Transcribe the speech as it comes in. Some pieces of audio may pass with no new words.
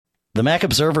The Mac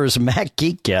Observer's Mac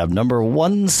Geek Gab number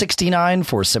 169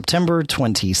 for September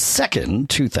 22nd,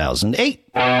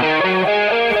 2008.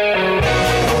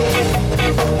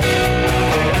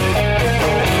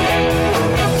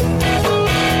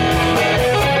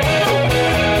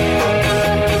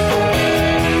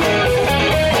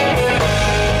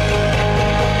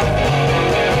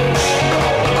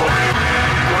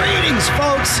 Greetings,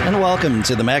 folks, and welcome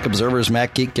to the Mac Observer's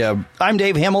Mac Geek Gab. I'm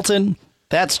Dave Hamilton.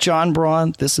 That's John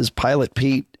Braun. This is Pilot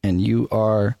Pete, and you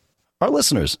are our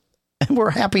listeners. And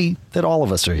we're happy that all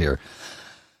of us are here.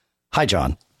 Hi,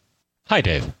 John. Hi,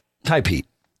 Dave. Hi, Pete.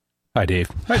 Hi, Dave.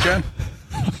 Hi, John.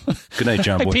 Good night,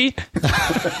 John. Hi, Boy. Pete.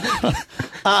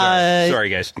 Sorry,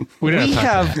 guys. We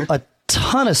have a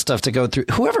ton of stuff to go through.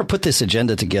 Whoever put this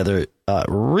agenda together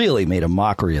really made a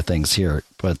mockery of things here.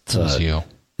 But It was you.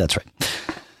 That's right.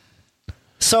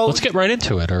 So Let's get right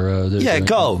into it.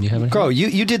 Go.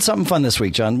 You did something fun this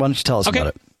week, John. Why don't you tell us about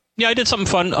it? Yeah, I did something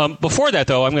fun. Before that,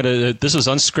 though, this was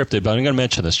unscripted, but I'm going to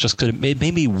mention this just because it made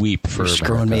me weep for You're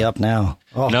screwing me up now.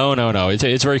 Oh. No.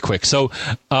 It's very quick. So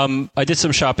I did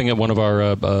some shopping at one of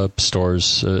our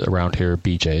stores around here,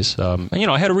 BJ's. And,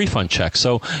 I had a refund check.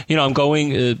 So, I'm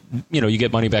going, you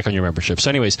get money back on your membership. So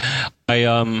anyways, what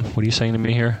are you saying to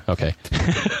me here? Okay.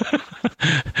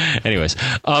 Anyways,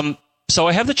 so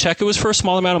I have the check. It was for a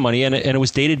small amount of money, and it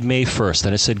was dated May 1st,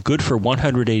 and it said good for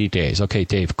 180 days. Okay,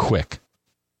 Dave, quick.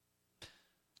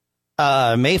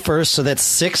 May 1st, so that's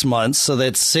 6 months. So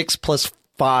that's 6 plus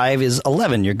 5 is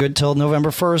 11. You're good till November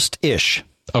 1st-ish.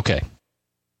 Okay.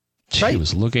 She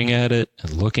was looking at it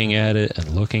and looking at it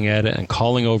and looking at it and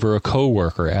calling over a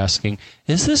coworker asking,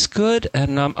 is this good?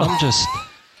 And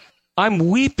I'm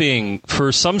weeping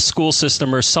for some school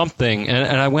system or something.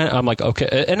 And I'm like,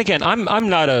 okay. And again, I'm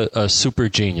not a super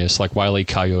genius like Wile E.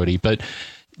 Coyote, but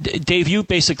Dave, you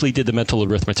basically did the mental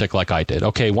arithmetic like I did.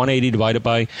 Okay, 180 divided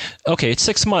by, it's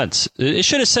 6 months. It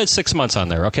should have said 6 months on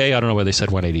there, okay? I don't know why they said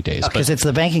 180 days. Because it's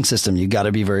the banking system. You got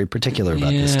to be very particular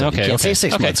about this stuff. You can't say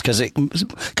 6 months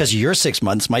because your 6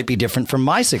 months might be different from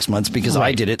my 6 months because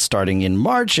I did it starting in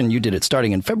March and you did it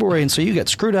starting in February. And so you got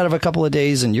screwed out of a couple of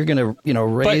days and you're going to,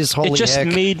 raise holy heck. It just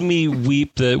made me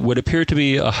weep that what appeared to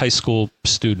be a high school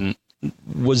student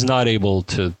was not able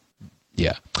to.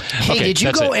 Yeah. Hey, did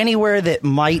you go anywhere that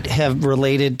might have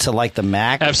related to like the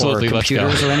Mac Absolutely, or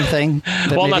computers or anything?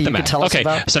 Well, not the Mac. Tell us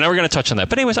about? So now we're going to touch on that.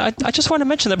 But anyways, I just want to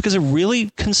mention that because it really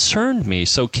concerned me.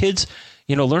 So kids,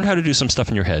 learn how to do some stuff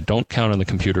in your head. Don't count on the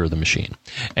computer or the machine.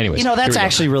 Anyways, that's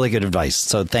actually really good advice.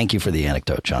 So thank you for the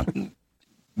anecdote, John.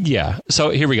 Yeah. So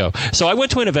here we go. So I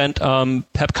went to an event.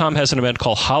 Pepcom has an event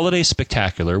called Holiday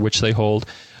Spectacular, which they hold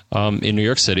in New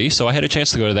York City. So I had a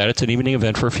chance to go to that. It's an evening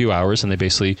event for a few hours, and they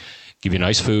basically give you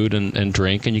nice food and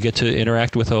drink, and you get to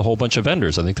interact with a whole bunch of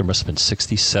vendors. I think there must have been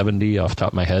 60, 70 off the top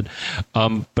of my head.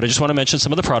 But I just want to mention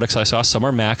some of the products I saw. Some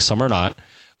are Mac, some are not.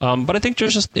 But I think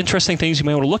there's just interesting things you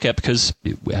may want to look at because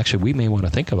actually we may want to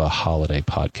think of a holiday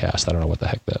podcast. I don't know what the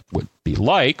heck that would be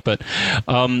like, but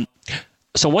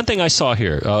so one thing I saw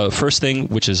here, first thing,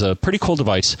 which is a pretty cool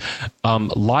device,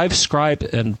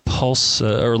 LiveScribe and Pulse,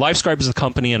 or LiveScribe is the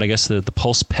company, and I guess the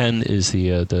Pulse Pen is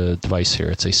the device here.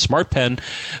 It's a smart pen,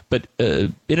 but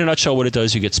in a nutshell, what it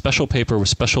does, you get special paper with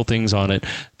special things on it.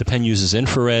 The pen uses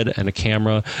infrared and a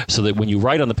camera, so that when you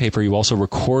write on the paper, you also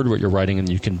record what you're writing, and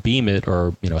you can beam it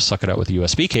or suck it out with a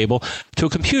USB cable to a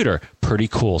computer. Pretty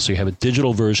cool. So you have a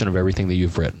digital version of everything that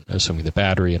you've written, assuming the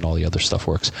battery and all the other stuff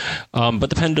works. But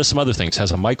the pen does some other things. It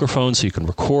has a microphone so you can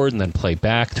record and then play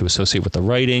back to associate with the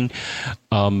writing.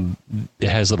 It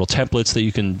has little templates that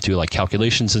you can do like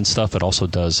calculations and stuff. It also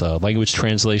does language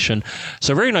translation.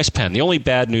 So a very nice pen. The only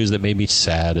bad news that made me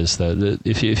sad is that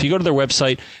if you go to their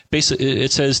website, basically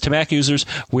it says to Mac users,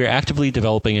 we're actively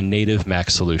developing a native Mac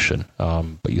solution.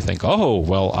 But you think,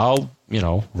 I'll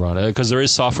run it because there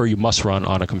is software you must run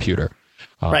on a computer.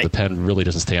 Right. The pen really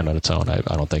doesn't stand on its own, I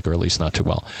don't think, or at least not too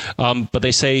well. But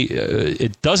they say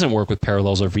it doesn't work with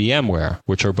Parallels or VMware,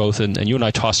 which are both, and you and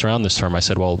I tossed around this term. I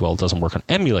said, well, it doesn't work on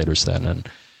emulators then. And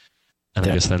I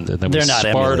guess then we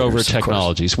sparred over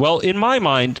technologies. Well, in my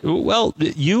mind,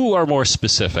 you are more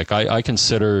specific. I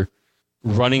consider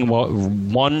running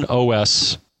one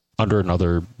OS under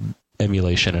another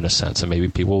emulation in a sense, and maybe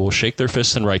people will shake their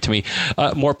fists and write to me.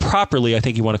 More properly, I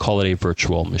think you want to call it a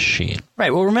virtual machine.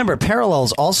 Right. Well, remember,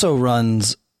 Parallels also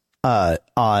runs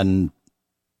on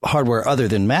hardware other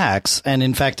than Macs. And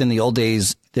in fact, in the old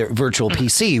days, their virtual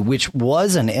PC, which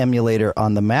was an emulator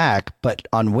on the Mac, but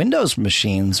on Windows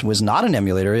machines was not an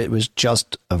emulator. It was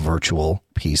just a virtual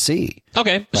PC.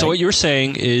 Okay. Right? So what you're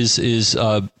saying is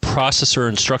processor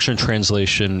instruction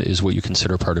translation is what you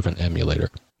consider part of an emulator.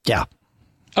 Yeah.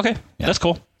 Okay. Yeah. That's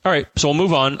cool. All right, so we'll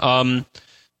move on.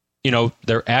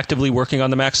 They're actively working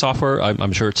on the Mac software.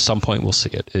 I'm sure at some point we'll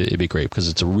see it. It'd be great because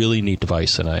it's a really neat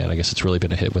device, and I guess it's really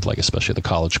been a hit with especially the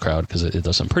college crowd because it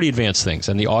does some pretty advanced things.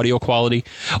 And the audio quality.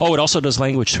 Oh, it also does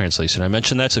language translation. I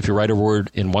mentioned that. So if you write a word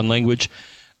in one language,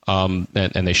 and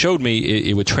they showed me,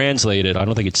 it would translate it. I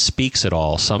don't think it speaks at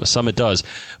all. Some it does,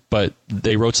 but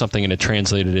they wrote something and it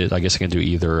translated it. I guess it can do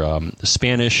either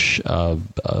Spanish,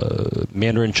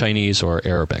 Mandarin Chinese, or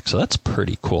Arabic. So that's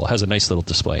pretty cool. It has a nice little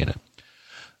display in it.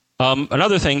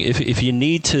 Another thing, if you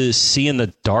need to see in the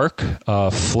dark,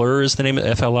 FLIR is the name.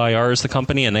 FLIR is the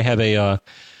company, and they have a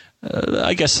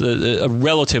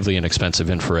relatively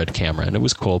inexpensive infrared camera, and it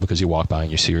was cool because you walk by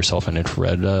and you see yourself in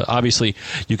infrared. Obviously,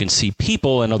 you can see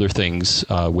people and other things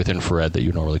with infrared that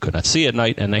you normally could not see at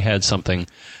night, and they had something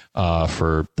for not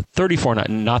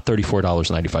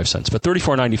 $34.95, but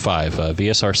 $34.95,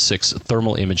 VSR6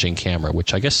 thermal imaging camera,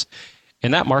 which I guess in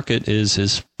that market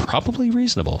is probably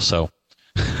reasonable. So.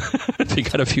 If you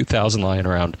got a few thousand lying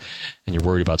around and you're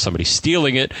worried about somebody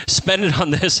stealing it, spend it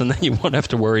on this and then you won't have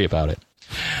to worry about it.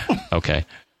 Okay.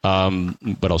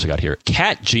 What else we got here?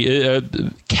 Cat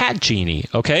Genie.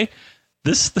 Okay.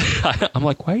 This, I'm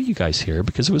like, why are you guys here?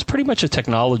 Because it was pretty much a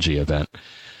technology event.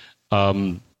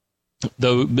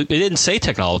 Though it didn't say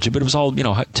technology, but it was all,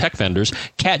 tech vendors.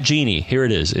 Cat Genie, here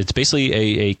it is. It's basically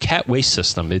a cat waste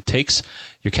system. It takes,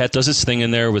 your cat does its thing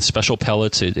in there with special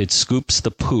pellets. It scoops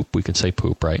the poop, we can say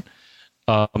poop, right?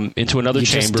 Into another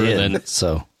chamber. It's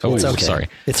okay. Sorry.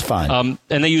 It's fine.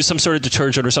 And they use some sort of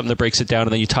detergent or something that breaks it down,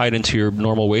 and then you tie it into your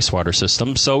normal wastewater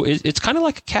system. So it's kind of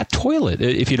like a cat toilet.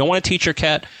 If you don't want to teach your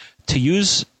cat to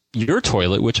use your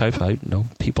toilet, which I know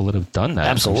people that have done that.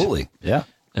 Absolutely. Yeah.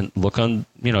 And look on,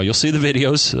 you'll see the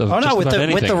videos of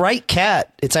with the right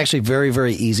cat, it's actually very,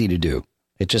 very easy to do.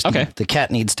 It just, the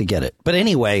cat needs to get it. But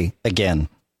anyway, again,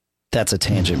 that's a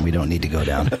tangent we don't need to go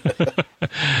down.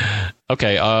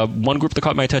 Okay. One group that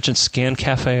caught my attention, Scan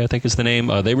Cafe, I think is the name.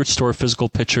 They restore physical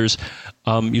pictures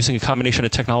using a combination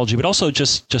of technology, but also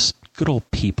just good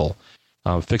old people.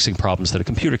 Fixing problems that a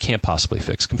computer can't possibly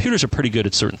fix. Computers are pretty good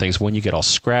at certain things when you get all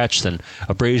scratched and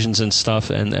abrasions and stuff,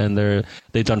 and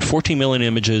they've done 14 million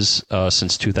images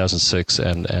since 2006,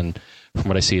 and from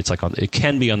what I see, it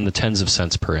can be on the tens of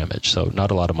cents per image, so not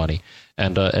a lot of money.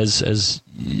 And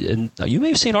and you may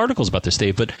have seen articles about this,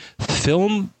 Dave, but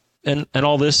film and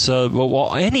all this,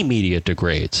 any media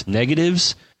degrades.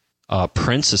 Negatives,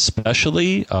 prints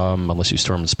especially, unless you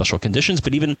store them in special conditions,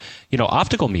 but even,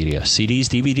 optical media, CDs,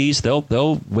 DVDs,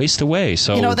 they'll waste away.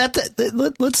 So,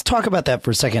 let's talk about that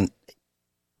for a second.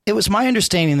 It was my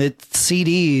understanding that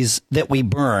CDs that we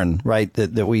burn, right,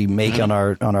 that we make on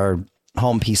our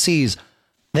home PCs,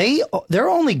 they're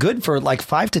only good for like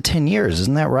 5 to 10 years.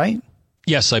 Isn't that right?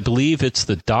 Yes, I believe it's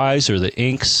the dyes or the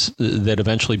inks that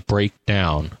eventually break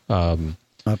down.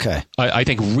 Okay. I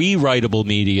think rewritable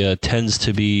media tends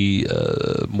to be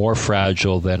more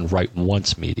fragile than write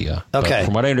once media. Okay. But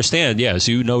from what I understand, as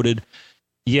you noted,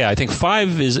 I think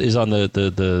 5 is on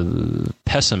the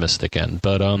pessimistic end,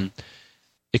 but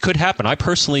it could happen. I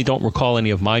personally don't recall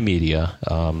any of my media.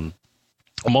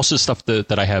 Most of the stuff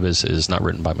that I have is not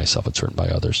written by myself; it's written by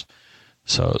others.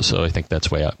 So I think that's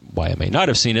why I may not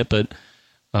have seen it, but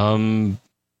All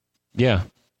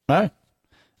right.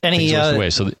 Any away.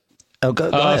 So. Go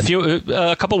ahead.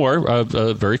 A couple more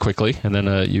very quickly, and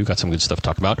then you got some good stuff to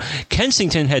talk about.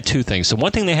 Kensington had two things. So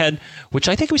one thing they had, which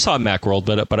I think we saw at Macworld,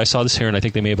 but I saw this here, and I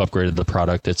think they may have upgraded the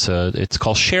product. It's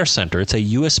called Share Center. It's a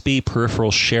USB peripheral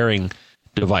sharing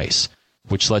device,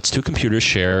 which lets two computers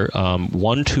share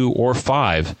 1, 2, or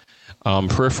 5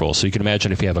 peripherals. So you can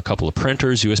imagine if you have a couple of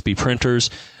printers, USB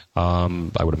printers.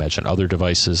 I would imagine other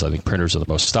devices. I think printers are the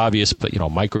most obvious, but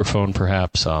microphone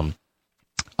perhaps.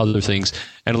 Other things,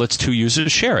 and it lets two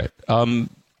users share it.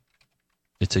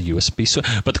 It's a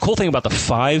USB. But the cool thing about the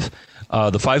 5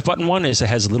 button one is it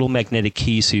has a little magnetic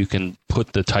key, so you can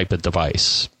put the type of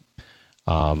device,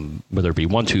 whether it be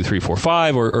 1, 2, 3, 4,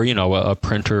 5, or a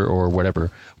printer or whatever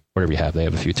you have. They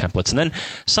have a few templates, and then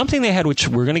something they had, which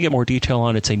we're going to get more detail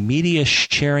on. It's a media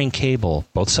sharing cable.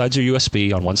 Both sides are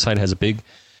USB. On one side has a big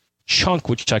chunk,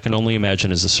 which I can only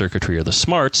imagine is the circuitry or the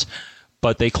smarts.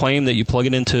 But they claim that you plug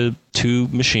it into two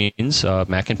machines,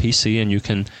 Mac and PC, and you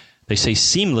can, they say,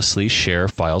 seamlessly share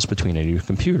files between any of your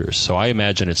computers. So I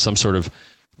imagine it's some sort of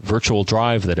virtual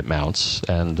drive that it mounts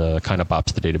and kind of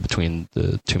bops the data between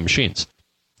the two machines.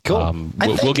 Cool.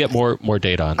 We'll get more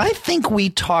data on that. I think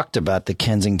we talked about the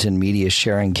Kensington media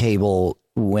sharing cable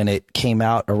when it came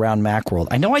out around Macworld.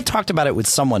 I know I talked about it with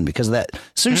someone because as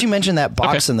soon as you mentioned that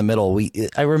box in the middle,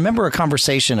 I remember a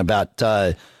conversation about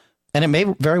And it may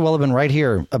very well have been right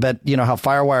here. I bet, how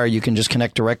FireWire you can just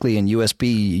connect directly, and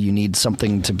USB you need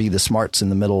something to be the smarts in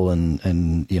the middle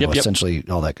and essentially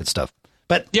all that good stuff.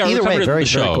 But either way, very,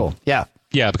 very cool. Yeah.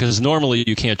 Yeah, because normally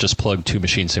you can't just plug two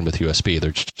machines in with USB.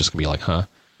 They're just going to be like, huh?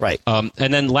 Right. And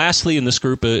then lastly in this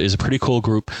group is a pretty cool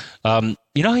group.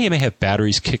 You know how you may have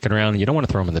batteries kicking around and you don't want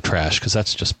to throw them in the trash because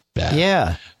that's just bad.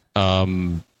 Yeah.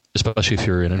 Especially if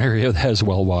you're in an area that has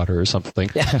well water or something.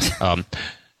 Yeah.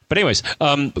 But anyways,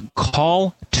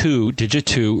 call to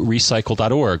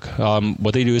digit2recycle.org.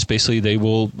 What they do is basically they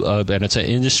will, and it's an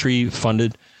industry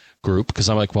funded group, because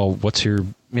I'm like, well, what's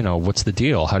the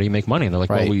deal? How do you make money? And they're like,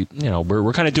 right. well,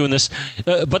 we're kind of doing this,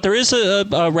 but there is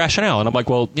a rationale. And I'm like,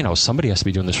 well, somebody has to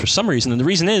be doing this for some reason. And the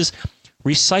reason is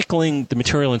recycling the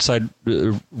material inside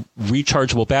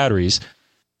rechargeable batteries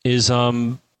is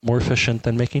more efficient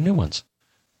than making new ones.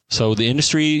 So the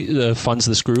industry funds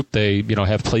this group. They,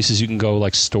 have places you can go,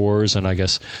 like stores, and I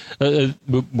guess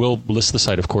we'll list the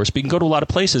site, of course. But you can go to a lot of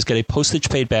places, get a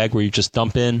postage-paid bag where you just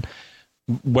dump in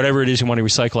whatever it is you want to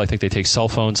recycle. I think they take cell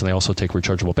phones and they also take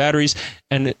rechargeable batteries,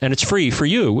 and it's free for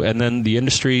you. And then the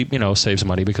industry, saves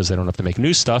money because they don't have to make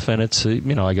new stuff, and it's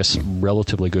I guess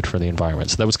relatively good for the environment.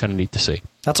 So that was kind of neat to see.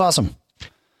 That's awesome.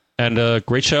 And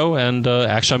great show. And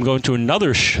actually, I'm going to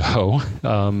another show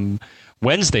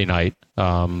Wednesday night.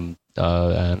 And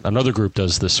another group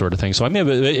does this sort of thing. So I may have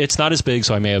it's not as big,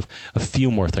 so I may have a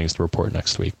few more things to report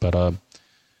next week. But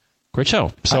great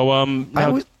show. So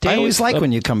I always like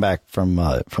when you come back from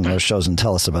those shows and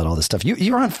tell us about all this stuff.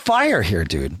 You're on fire here,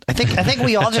 dude. I think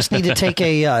we all just need to take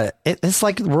it's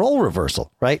like role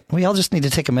reversal, right? We all just need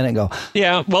to take a minute and go.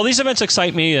 Yeah. Well, these events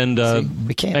excite me, and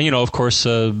we can. And of course,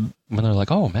 when they're like,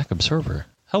 "Oh, Mac Observer,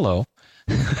 hello."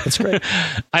 That's great.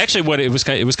 It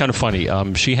was kind of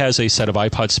funny. She has a set of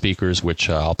iPod speakers, which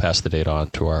I'll pass the data on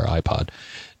to our iPod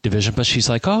division. But she's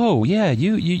like, "Oh yeah,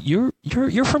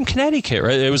 you're from Connecticut,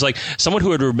 right?" It was like someone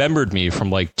who had remembered me from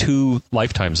like 2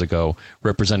 lifetimes ago,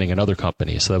 representing another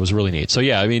company. So that was really neat. So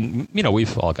yeah, I mean,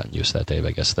 we've all gotten used to that, Dave.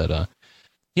 I guess that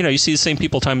you see the same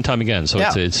people time and time again. So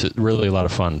yeah. It's really a lot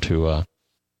of fun to.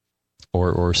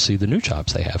 Or see the new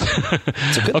jobs they have.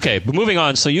 Okay, but moving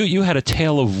on. So you had a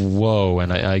tale of woe,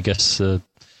 and I guess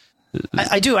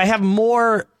I do. I have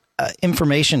more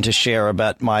information to share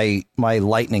about my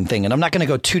Lightning thing, and I'm not going to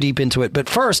go too deep into it. But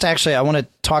first, actually, I want to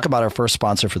talk about our first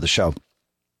sponsor for the show,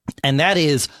 and that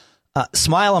is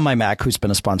Smile on My Mac, who's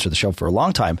been a sponsor of the show for a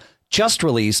long time. Just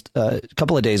released a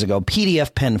couple of days ago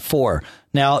PDF Pen 4.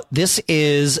 Now, this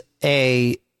is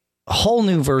a whole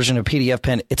new version of PDF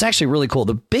Pen. It's actually really cool.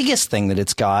 The biggest thing that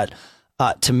it's got,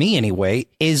 to me anyway,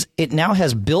 is it now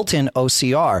has built-in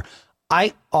OCR.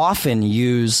 I often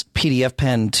use PDF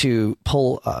Pen to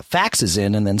pull faxes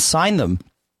in and then sign them.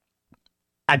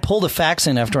 I pulled a fax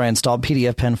in after I installed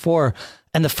PDF Pen 4,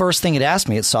 and the first thing it asked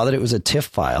me, it saw that it was a TIFF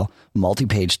file,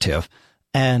 multi-page TIFF,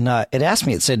 and it asked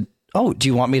me, it said, "Oh, do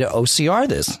you want me to OCR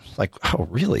this?" Like, oh,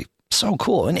 really? So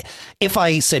cool. And if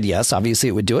I said yes, obviously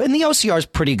it would do it. And the OCR is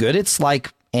pretty good. It's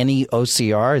like any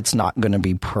OCR. It's not going to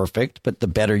be perfect, but the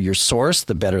better your source,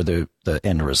 the better the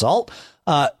end result.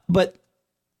 But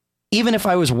even if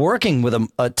I was working with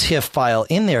a TIFF file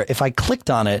in there, if I clicked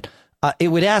on it, it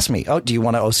would ask me, "Oh, do you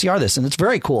want to OCR this?" And it's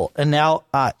very cool. And now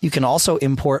you can also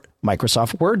import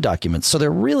Microsoft Word documents. So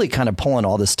they're really kind of pulling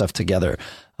all this stuff together.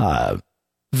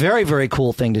 Very, very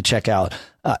cool thing to check out.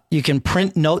 You can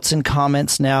print notes and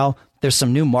comments now. There's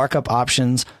some new markup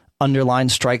options, underline,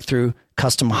 strike through,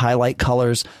 custom highlight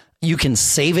colors. You can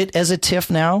save it as a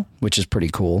TIFF now, which is pretty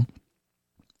cool.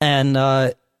 And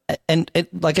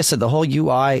it, like I said, the whole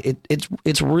UI,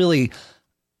 it's really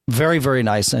very, very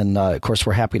nice. And of course,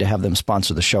 we're happy to have them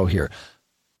sponsor the show here.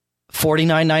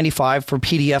 $49.95 for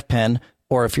PDF Pen,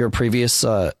 or if you're a previous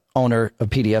owner of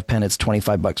PDF Pen, it's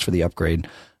 $25 for the upgrade.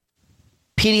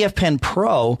 PDF Pen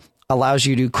Pro allows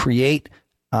you to create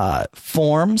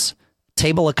forms,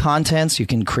 table of contents. You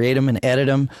can create them and edit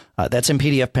them. That's in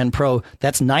PDF Pen Pro.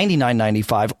 That's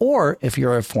 $99.95. Or if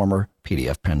you're a former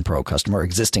PDF Pen Pro customer,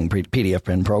 existing PDF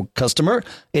Pen Pro customer,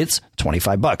 it's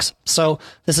 $25. So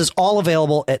this is all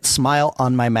available at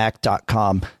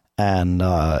smileonmymac.com.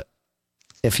 And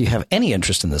if you have any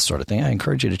interest in this sort of thing, I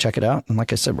encourage you to check it out. And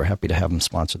like I said, we're happy to have them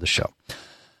sponsor the show.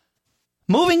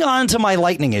 Moving on to my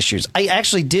Lightning issues. I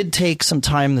actually did take some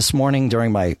time this morning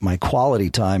during my quality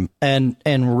time and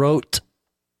wrote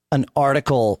an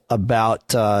article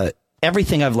about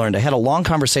everything I've learned. I had a long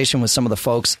conversation with some of the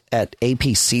folks at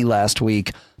APC last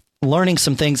week, learning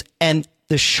some things. And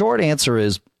the short answer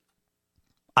is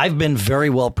I've been very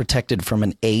well protected from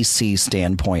an AC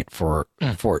standpoint for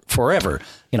forever.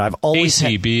 I've always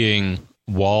AC being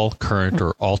wall current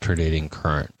or alternating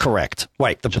current. Correct.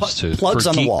 Right. The Just plugs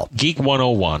on the wall. Geek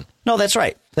 101. No, that's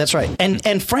right. That's right.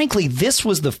 And frankly, this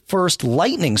was the first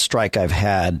lightning strike I've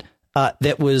had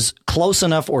that was close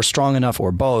enough or strong enough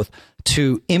or both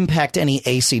to impact any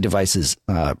AC devices.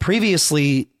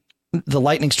 Previously, the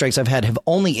lightning strikes I've had have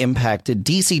only impacted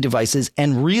DC devices,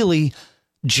 and really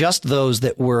just those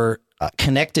that were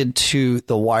connected to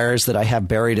the wires that I have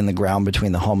buried in the ground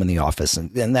between the home and the office.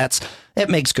 And it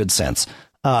makes good sense.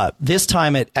 This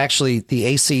time the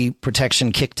AC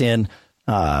protection kicked in.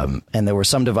 And there were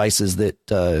some devices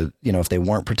that, if they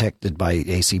weren't protected by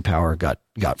AC power, got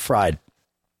fried.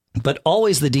 But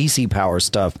always the DC power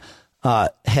stuff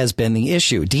has been the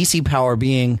issue. DC power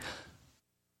being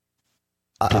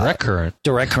direct current.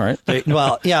 Direct current.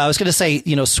 Well, yeah, I was going to say,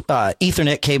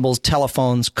 Ethernet cables,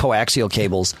 telephones, coaxial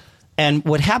cables. And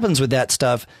what happens with that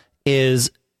stuff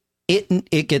is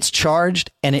it gets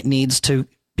charged and it needs to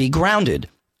be grounded.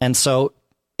 And so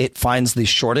it finds the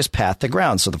shortest path to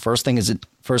ground. So the first thing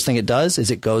it does is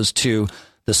it goes to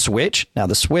the switch. Now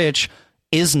the switch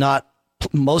is not,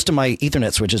 most of my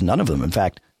Ethernet switches, none of them, in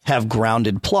fact, have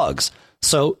grounded plugs.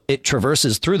 So it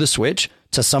traverses through the switch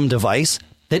to some device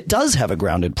that does have a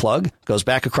grounded plug, goes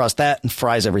back across that and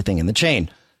fries everything in the chain.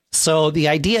 So the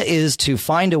idea is to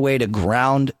find a way to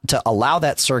ground, to allow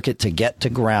that circuit to get to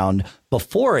ground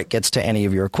before it gets to any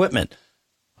of your equipment.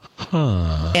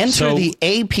 Enter the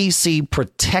APC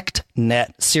Protect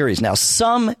Net series. Now,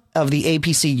 some of the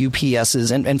APC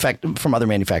UPSs, and in fact, from other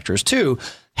manufacturers too,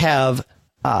 have,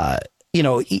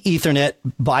 Ethernet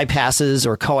bypasses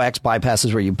or coax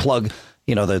bypasses where you plug,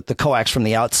 the coax from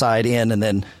the outside in, and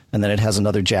then it has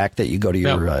another jack that you go to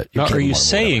your now, are you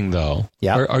saying, though,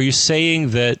 are you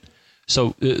saying that,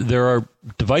 so there are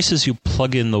devices you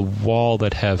plug in the wall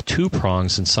that have 2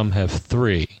 prongs and some have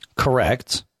 3?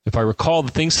 Correct. If I recall,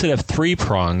 the things that have 3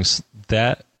 prongs,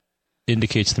 that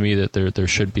indicates to me that there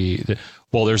should be,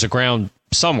 there's a ground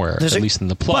somewhere, at least in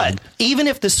the plug. But even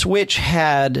if the switch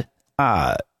had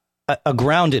a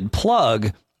grounded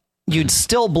plug, you'd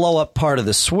still blow up part of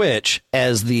the switch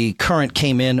as the current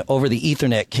came in over the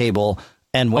Ethernet cable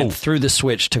and went through the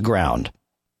switch to ground.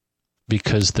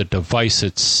 Because the device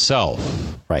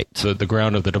itself, right? So the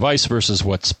ground of the device versus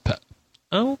what's...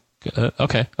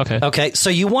 Okay. So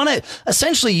you want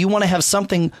to have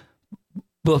something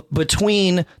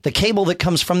between the cable that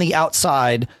comes from the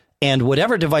outside and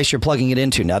whatever device you're plugging it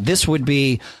into. Now, this would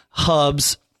be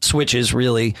hubs, switches,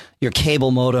 really, your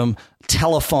cable modem,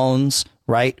 telephones,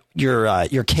 right?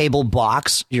 Your cable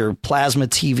box, your plasma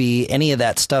TV, any of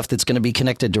that stuff that's going to be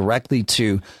connected directly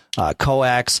to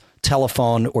coax,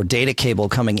 telephone, or data cable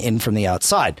coming in from the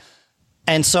outside.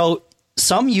 And so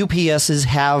some UPSs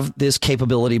have this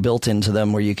capability built into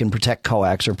them where you can protect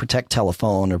coax or protect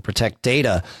telephone or protect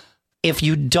data. If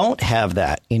you don't have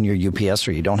that in your UPS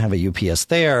or you don't have a UPS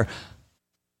there,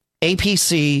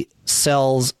 APC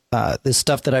sells this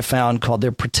stuff that I found called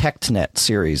their ProtectNet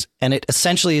series. And it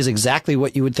essentially is exactly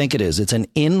what you would think it is. It's an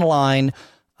inline,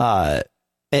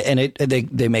 and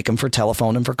they make them for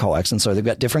telephone and for coax. And so they've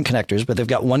got different connectors, but they've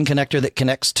got one connector that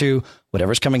connects to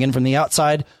whatever's coming in from the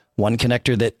outside, one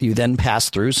connector that you then pass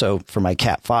through. So for my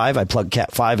Cat 5, I plug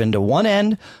Cat 5 into one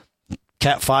end,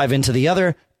 Cat 5 into the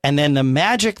other. And then the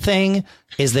magic thing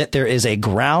is that there is a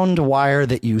ground wire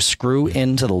that you screw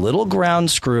into the little ground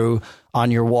screw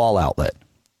on your wall outlet.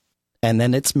 And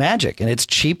then it's magic, and it's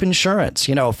cheap insurance.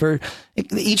 For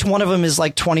each one of them is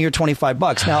like $20 or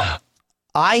 $25. Now,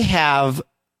 I have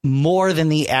more than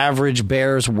the average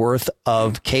bear's worth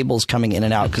of cables coming in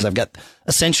and out because I've got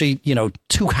essentially,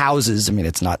 2 houses. I mean,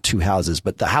 it's not 2 houses,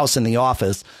 but the house and the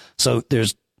office. So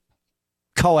there's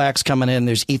coax coming in,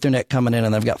 there's Ethernet coming in,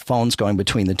 and I've got phones going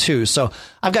between the two. So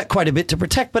I've got quite a bit to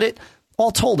protect, but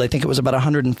all told, I think it was about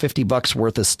 $150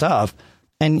 worth of stuff.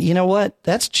 And you know what?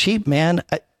 That's cheap, man.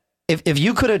 If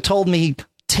you could have told me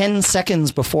 10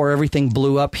 seconds before everything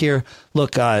blew up here,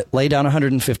 look, lay down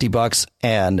 $150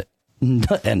 and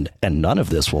none of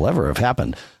this will ever have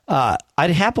happened.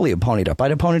 I'd happily have ponied up.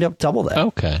 I'd have ponied up double that.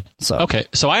 Okay.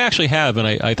 So I actually have, and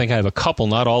I think I have a couple,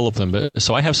 not all of them, but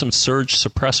so I have some surge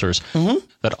suppressors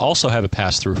that also have a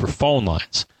pass-through for phone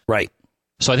lines. Right.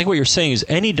 So I think what you're saying is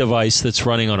any device that's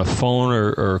running on a phone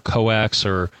or coax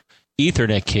or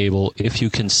Ethernet cable, if you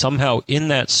can somehow in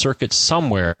that circuit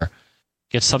somewhere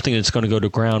get something that's going to go to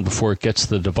ground before it gets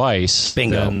to the device.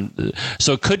 Bingo.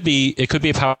 So it could be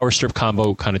a power strip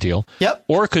combo kind of deal. Yep.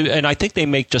 Or it could, and I think they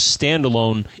make just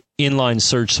standalone inline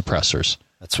surge suppressors.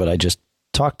 That's what I just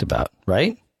talked about,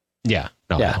 right? Yeah.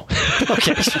 No.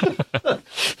 Okay.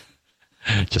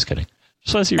 Just kidding.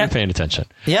 So as you're paying attention.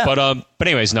 Yeah. But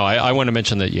anyways, no, I want to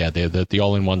mention that, yeah, the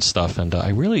all-in-one stuff. And I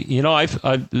really,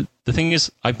 the thing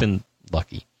is, I've been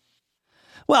lucky.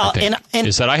 Well, and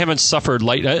is that I haven't suffered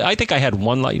I think I had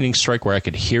one lightning strike where I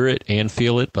could hear it and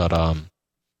feel it, but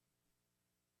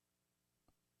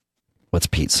what's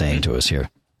Pete saying to us here?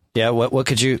 Yeah, what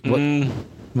could you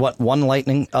what one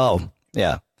lightning? Oh,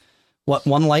 yeah. What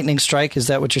one lightning strike, is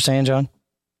that what you're saying, John?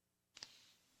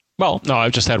 Well, no,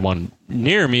 I've just had one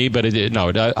near me, but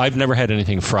I've never had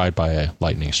anything fried by a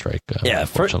lightning strike.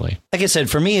 Unfortunately. Like I said,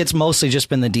 for me, it's mostly just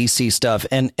been the DC stuff,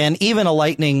 and even a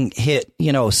lightning hit,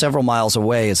 several miles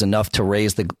away is enough to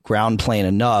raise the ground plane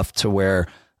enough to where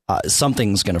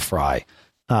something's going to fry.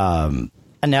 And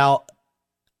now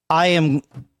I am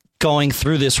going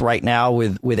through this right now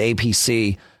with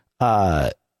APC.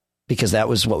 Because that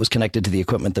was what was connected to the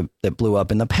equipment that blew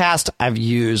up. In the past, I've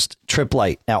used Tripp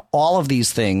Lite. Now, all of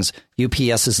these things,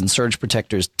 UPSs and surge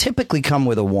protectors, typically come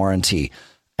with a warranty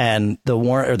and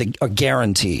a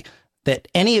guarantee that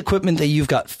any equipment that you've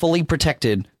got fully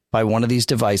protected by one of these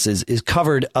devices is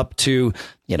covered up to,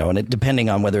 and depending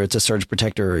on whether it's a surge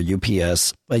protector or a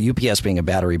UPS being a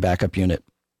battery backup unit,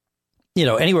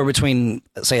 anywhere between,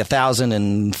 say, $1,000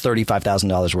 and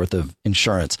 $35,000 worth of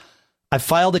insurance. I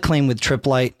filed a claim with Tripp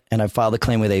Lite and I filed a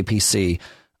claim with APC.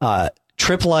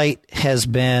 Tripp Lite has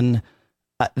been,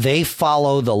 they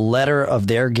follow the letter of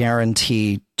their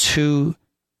guarantee to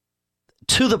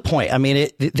the point. I mean,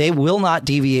 they will not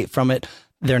deviate from it.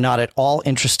 They're not at all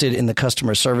interested in the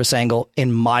customer service angle.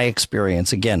 In my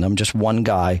experience, again, I'm just one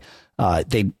guy. I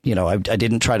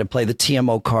didn't try to play the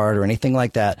TMO card or anything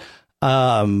like that.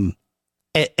 And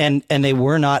they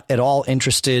were not at all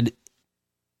interested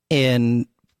in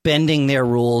bending their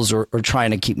rules or trying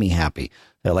to keep me happy.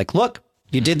 They're like, look,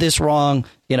 you did this wrong,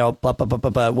 blah, blah, blah, blah,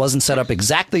 blah. It wasn't set up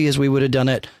exactly as we would have done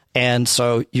it. And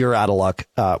so you're out of luck.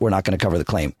 We're not going to cover the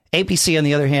claim. APC, on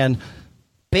the other hand,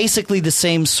 basically the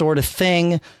same sort of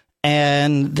thing.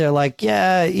 And they're like,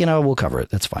 yeah, we'll cover it.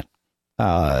 That's fine.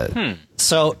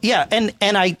 So, yeah. And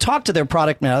I talked to their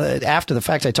product after the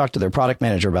fact. I talked to their product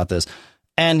manager about this.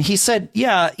 And he said,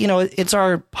 yeah, it's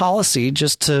our policy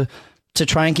just to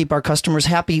try and keep our customers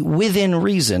happy within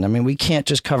reason. I mean, we can't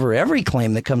just cover every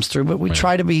claim that comes through, but we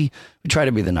try to be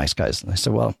the nice guys. And I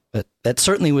said, well, that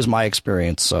certainly was my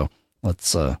experience. So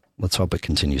let's hope it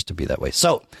continues to be that way.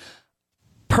 So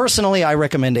personally, I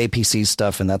recommend APC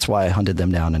stuff, and that's why I hunted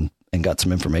them down and got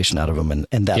some information out of them.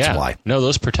 And that's why. No,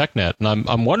 those ProtectNet. And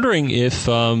I'm wondering if,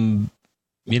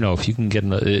 if you can get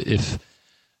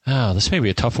this may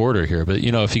be a tough order here, but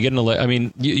if you get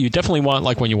you definitely want,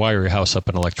 like when you wire your house up,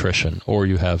 an electrician, or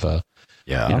you have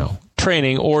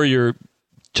training, or you're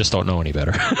just don't know any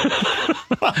better.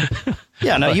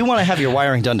 You want to have your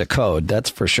wiring done to code, that's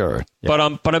for sure.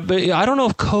 Yeah. But I don't know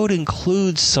if code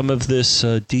includes some of this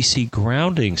DC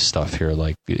grounding stuff here,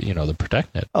 like the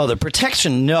ProtectNet. Oh, the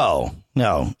protection? No,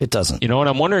 it doesn't. And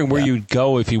I'm wondering where you'd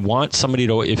go if you want somebody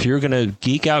if you're going to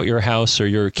geek out your house or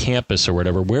your campus or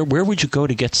whatever. Where would you go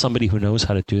to get somebody who knows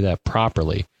how to do that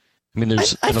properly? I mean,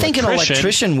 I think an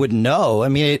electrician would know. I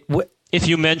mean, if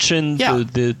you mention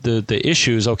the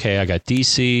issues, okay, I got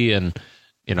DC and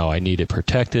I need it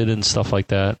protected and stuff like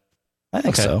that. I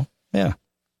think so. Yeah.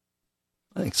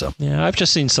 I think so. Yeah, I've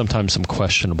just seen sometimes some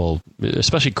questionable,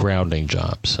 especially grounding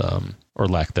jobs, or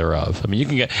lack thereof. I mean,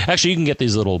 you can get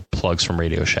these little plugs from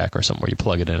Radio Shack or something where you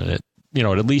plug it in and it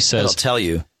at least says it'll tell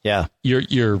you. Yeah.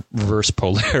 Your reverse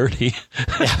polarity.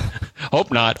 Yeah.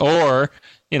 Hope not. Or,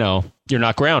 you're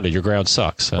not grounded. Your ground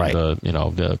sucks. And,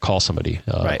 right. Call somebody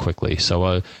quickly. So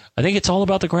I think it's all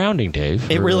about the grounding, Dave.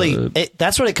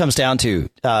 That's what it comes down to.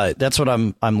 That's what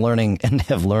I'm learning and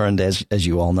have learned, as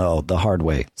you all know, the hard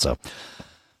way. So,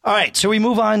 all right. So we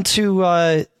move on to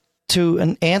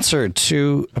an answer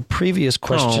to a previous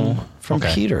question from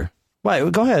Peter. Why?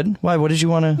 Go ahead. Why? What did you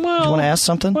want to? Did you want to ask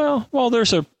something? Well,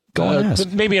 there's a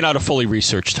maybe not a fully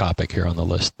researched topic here on the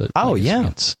list. But go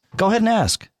ahead and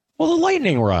ask. Well, the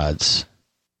lightning rods.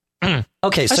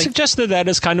 Okay, so I suggested that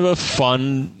as kind of a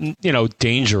fun,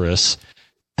 dangerous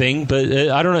thing, but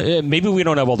I don't know. Maybe we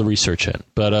don't have all the research in.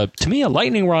 But to me, a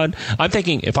lightning rod, I'm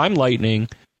thinking if I'm lightning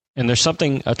and there's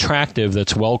something attractive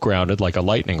that's well grounded, like a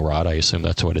lightning rod, I assume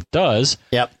that's what it does.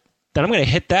 Yep. Then I'm going to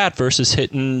hit that versus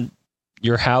hitting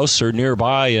your house or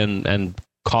nearby and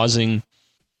causing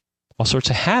all sorts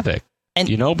of havoc. And,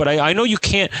 but I know you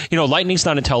can't, lightning's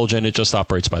not intelligent. It just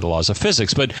operates by the laws of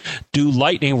physics. But do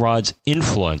lightning rods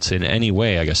influence in any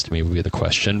way, I guess to me would be the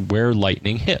question, where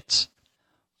lightning hits?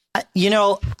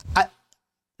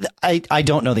 I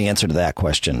don't know the answer to that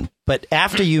question. But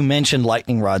after you mentioned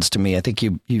lightning rods to me, I think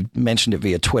you mentioned it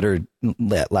via Twitter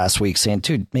last week saying,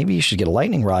 dude, maybe you should get a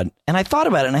lightning rod. And I thought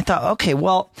about it and I thought, okay,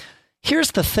 well,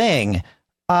 here's the thing.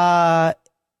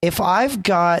 If I've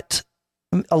got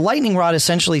a lightning rod,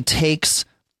 essentially takes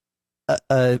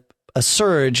a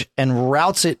surge and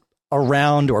routes it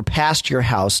around or past your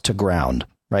house to ground,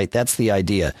 right? That's the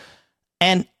idea.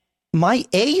 And my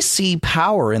AC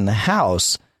power in the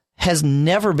house has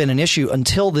never been an issue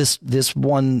until this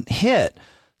one hit.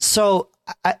 So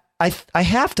I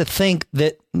have to think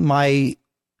that my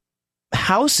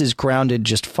house is grounded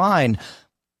just fine.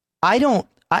 And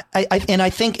I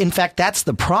think, in fact, that's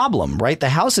the problem, right? The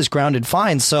house is grounded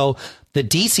fine. So the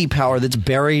DC power that's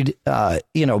buried,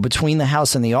 between the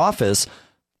house and the office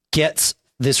gets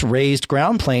this raised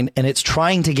ground plane, and it's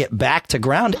trying to get back to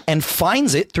ground and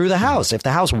finds it through the house. If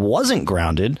the house wasn't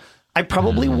grounded, I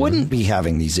probably wouldn't be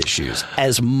having these issues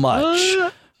as much,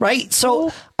 right?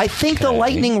 So I think the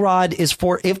lightning rod is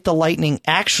for if the lightning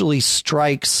actually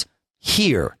strikes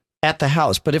here at the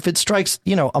house. But if it strikes,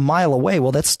 a mile away,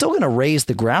 well, that's still going to raise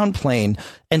the ground plane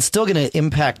and still going to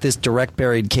impact this direct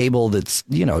buried cable that's,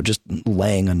 just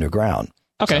laying underground.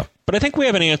 Okay. So. But I think we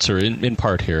have an answer in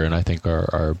part here, and I think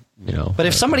our But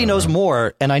if somebody knows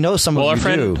more, and I know some of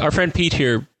you do. Our friend Pete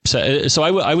here said, so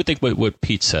I would think what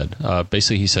Pete said.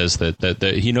 Basically, he says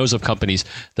that he knows of companies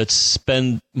that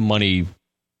spend money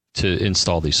to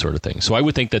install these sort of things. So I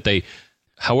would think that they,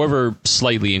 however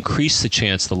slightly, increase the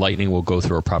chance the lightning will go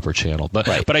through a proper channel.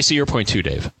 But I see your point too,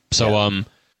 Dave. So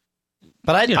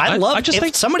But I love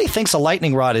if somebody thinks a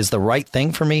lightning rod is the right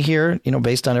thing for me here,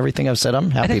 based on everything I've said,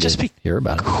 I'm happy to hear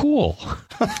about it. Cool.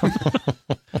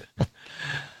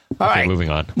 All right,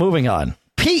 moving on.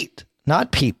 Pete,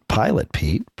 not Pete, Pilot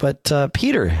Pete, but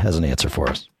Peter has an answer for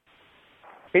us.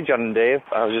 Hey, John and Dave.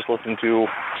 I was just listening to,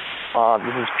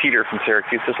 this is Peter from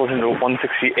Syracuse, just listening to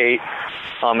 168.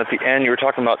 At the end, you were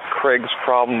talking about Craig's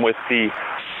problem with the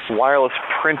wireless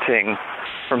printing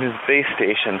from his base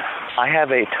station. I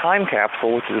have a time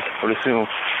capsule, which is, I would assume,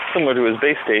 similar to his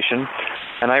base station,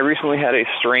 and I recently had a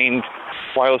strange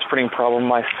wireless printing problem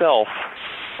myself.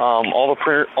 All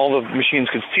the machines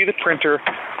could see the printer,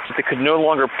 but they could no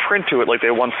longer print to it like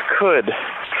they once could.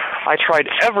 I tried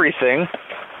everything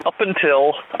up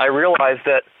until I realized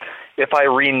that if I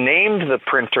renamed the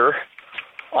printer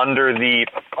under the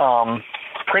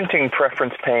printing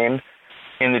preference pane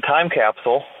in the time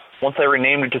capsule, once I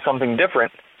renamed it to something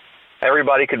different,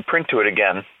 everybody could print to it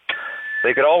again.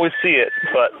 They could always see it,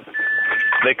 but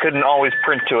they couldn't always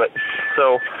print to it.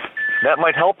 So that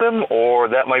might help him, or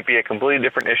that might be a completely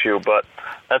different issue, but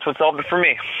that's what solved it for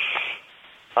me.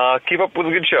 Keep up with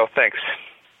a good show. Thanks.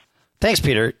 Thanks,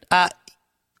 Peter.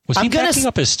 Was he backing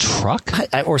up his truck?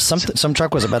 Or some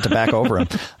truck was about to back over him.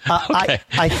 Okay.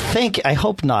 I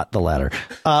hope not the latter.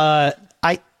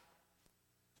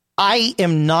 I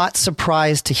am not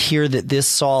surprised to hear that this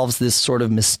solves this sort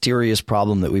of mysterious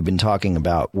problem that we've been talking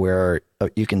about, where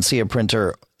you can see a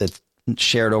printer that's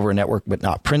shared over a network but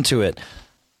not print to it.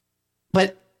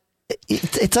 But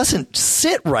it doesn't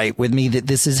sit right with me that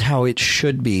this is how it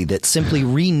should be, that simply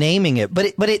renaming it.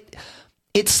 But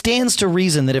it stands to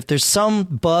reason that if there's some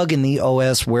bug in the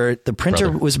OS where the printer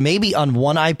was maybe on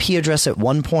one IP address at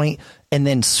one point and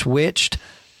then switched,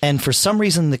 and for some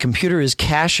reason the computer is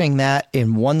caching that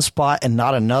in one spot and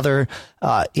not another,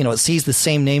 it sees the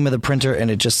same name of the printer and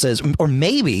it just says, or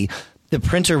maybe the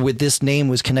printer with this name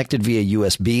was connected via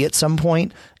USB at some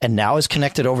point and now is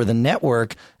connected over the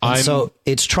network. And so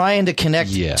it's trying to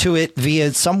connect to it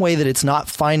via some way that it's not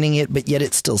finding it, but yet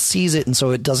it still sees it. And so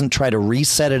it doesn't try to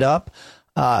reset it up.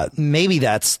 Maybe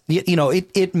that's,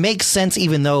 it makes sense,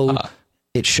 even though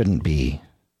it shouldn't be.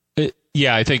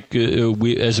 Yeah, I think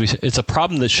it's a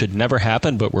problem that should never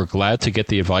happen, but we're glad to get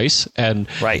the advice. And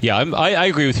yeah, I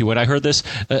agree with you. When I heard this,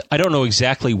 I don't know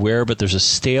exactly where, but there's a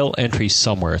stale entry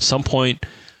somewhere. At some point,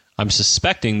 I'm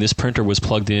suspecting this printer was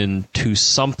plugged in to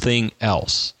something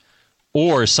else,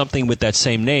 or something with that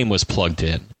same name was plugged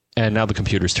in, and now the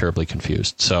computer's terribly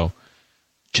confused. So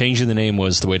changing the name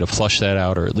was the way to flush that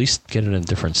out, or at least get it in a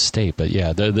different state. But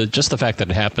yeah, just the fact that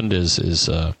it happened is.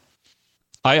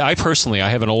 I personally, I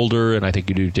have an older, and I think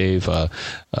you do, Dave,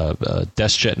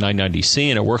 DeskJet 990C,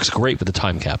 and it works great with the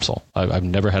time capsule. I've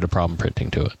never had a problem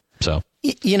printing to it. So,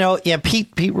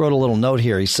 Pete wrote a little note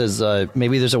here. He says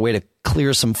maybe there's a way to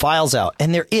clear some files out,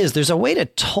 and there's a way to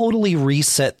totally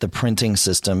reset the printing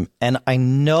system. And I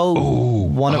know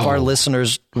one of our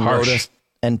listeners wrote us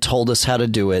and told us how to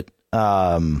do it.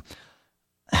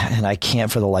 and I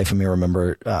can't for the life of me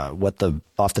remember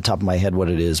off the top of my head what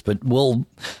it is, but we'll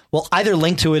either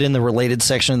link to it in the related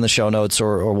section in the show notes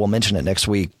or we'll mention it next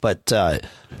week. But that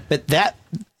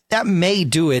may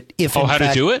do it if how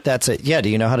to do it? That's it. Yeah. Do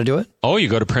you know how to do it? Oh, you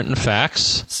go to print and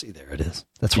fax. Let's see, there it is.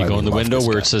 That's why you go in the window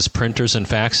where it says says printers and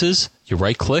faxes. You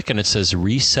right click and it says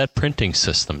reset printing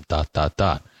system ... There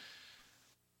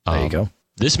you go.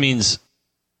 This means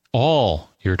all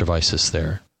your devices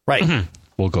there right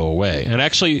will go away. And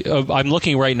actually, I'm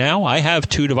looking right now. I have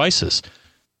 2 devices.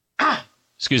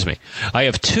 Excuse me. I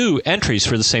have 2 entries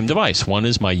for the same device. One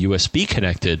is my USB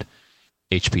connected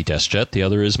HP DeskJet. The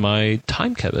other is my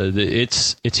time capsule.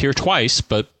 It's here twice,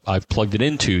 but I've plugged it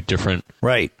into different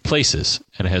places,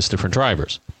 and it has different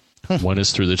drivers. One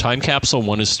is through the time capsule.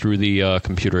 One is through the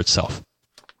computer itself.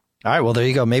 All right. Well, there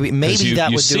you go. Maybe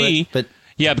that would do it. But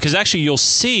yeah, because actually you'll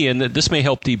see, and this may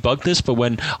help debug this, but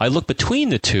when I look between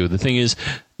the two, the thing is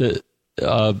the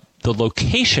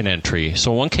location entry.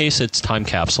 So in one case it's time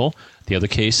capsule, the other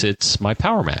case it's my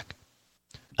Power Mac.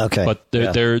 Okay, but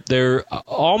they're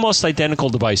almost identical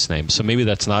device names, so maybe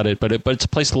that's not it. But it's a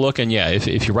place to look, and yeah,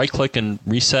 if you right click and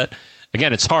reset.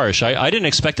 Again, it's harsh. I didn't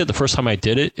expect it the first time I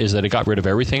did it, is that it got rid of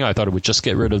everything. I thought it would just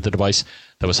get rid of the device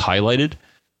that was highlighted.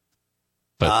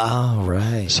 But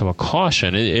right. So a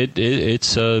caution.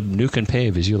 It's a nuke and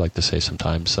pave, as you like to say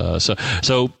sometimes.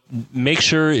 So make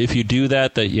sure if you do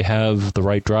that you have the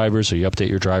right drivers, or you update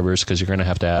your drivers, because you're going to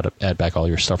have to add back all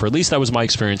your stuff. Or at least that was my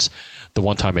experience the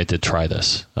one time I did try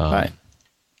this. Right.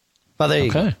 Well, there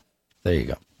you go. There you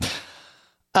go.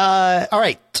 All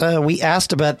right. We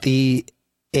asked about the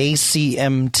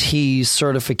ACMT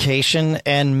certification,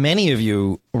 and many of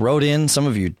you wrote in. Some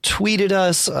of you tweeted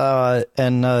us,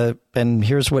 and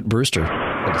here's what Brewster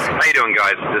had to say. How you doing,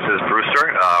 guys? This is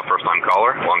Brewster, first-time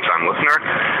caller, long-time listener.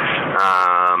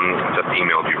 Just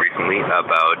emailed you recently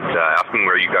about asking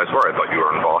where you guys were. I thought you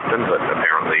were in Boston, but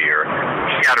apparently you're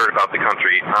scattered about the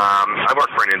country. I work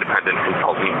for an independent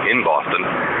consultant in Boston,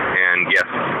 and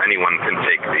yes, anyone can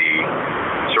take the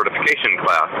certification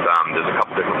class. There's a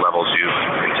couple different levels you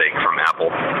can take from Apple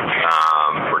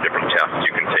for different tests.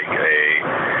 You can take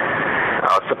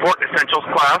a support essentials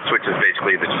class, which is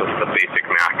basically just the basic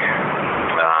Mac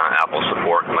Apple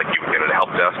support, like you would get at a help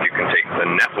desk. You can take the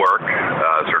network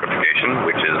certification,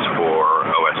 which is for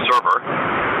OS server,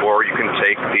 or you can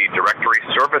take the directory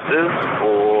services,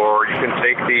 or you can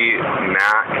take the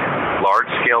Mac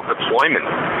large-scale deployment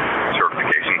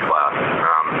certification class.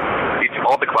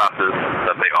 All the classes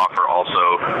that they offer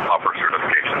also offer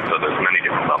certification, so there's many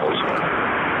different levels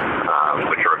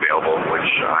which are available, which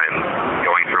I'm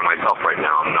going through myself right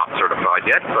now. I'm not certified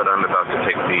yet, but I'm about to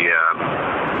take the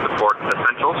support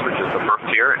essentials, which is the first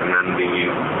tier, and then the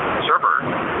server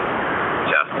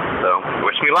test. So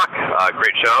wish me luck.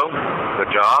 Great show. Good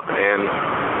job, and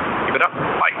keep it up.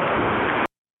 Bye.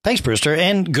 Thanks, Brewster,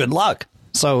 and good luck.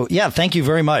 So, yeah, thank you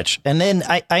very much. And then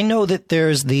I know that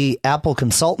there's the Apple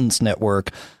Consultants Network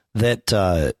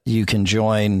that you can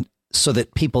join, so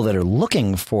that people that are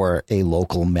looking for a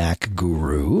local Mac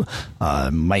guru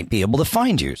might be able to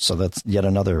find you. So that's yet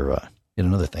another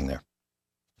thing there.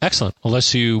 Excellent.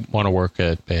 Unless you want to work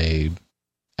at a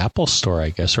Apple store, I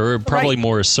guess, or probably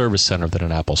more a service center than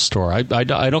an Apple store. I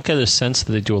don't get a sense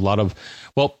that they do a lot of,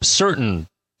 certain.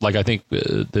 Like, I think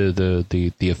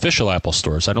the official Apple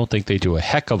stores, I don't think they do a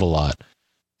heck of a lot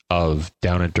of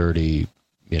down and dirty,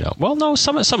 Well, no,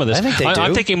 some of this. I think they do.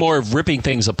 I'm thinking more of ripping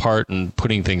things apart and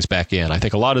putting things back in. I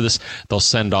think a lot of this they'll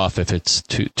send off if it's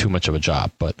too much of a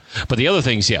job. But the other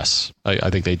things, yes, I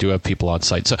think they do have people on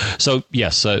site. So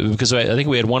yes, because I think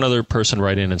we had one other person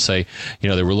write in and say,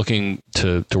 they were looking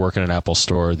to work in an Apple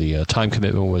store. The time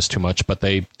commitment was too much, but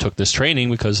they took this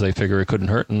training because they figure it couldn't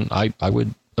hurt. And I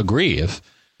would agree if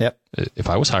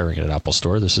I was hiring at an Apple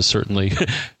store, this is certainly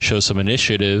shows some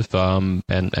initiative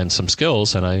and some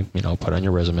skills, and I put on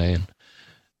your resume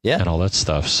and all that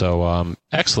stuff. So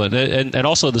excellent, and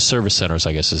also the service centers,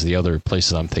 I guess, is the other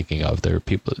places I'm thinking of. There are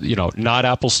people, not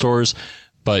Apple stores,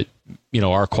 but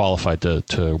are qualified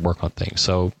to work on things.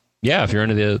 So yeah, if you're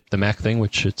into the Mac thing,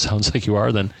 which it sounds like you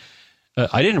are, then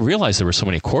I didn't realize there were so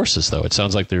many courses though. It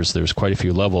sounds like there's quite a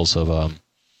few levels of.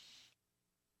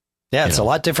 Yeah, it's a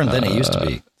lot different than it used to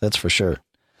be. That's for sure.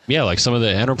 Yeah, like some of the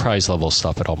enterprise level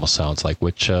stuff, it almost sounds like,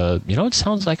 which, it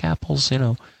sounds like Apple's,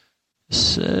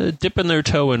 dipping their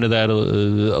toe into that a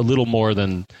little more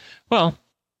than, we'll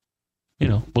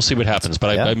see what happens.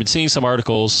 But I've been seeing some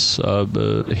articles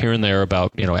here and there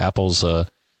about, Apple's, I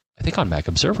think on Mac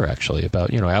Observer, actually,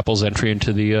 about, Apple's entry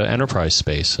into the enterprise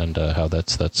space and how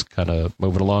that's kind of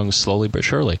moving along slowly but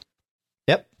surely.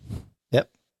 Yep.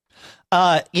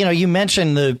 You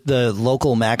mentioned the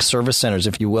local Mac service centers,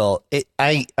 if you will.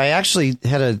 I actually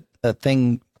had a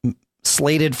thing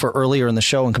slated for earlier in the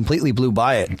show and completely blew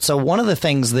by it. So one of the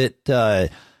things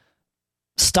that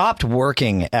stopped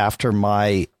working after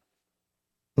my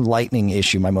Lightning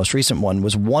issue, my most recent one,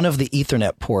 was one of the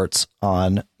Ethernet ports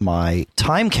on my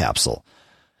time capsule.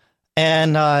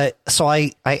 And so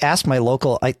I asked my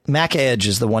local Mac Edge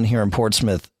is the one here in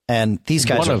Portsmouth, and these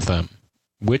guys one of them.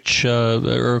 Which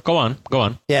or go on.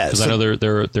 Yeah, because I know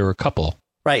there are a couple.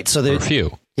 Right. So there are a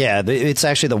few. Yeah, it's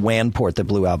actually the WAN port that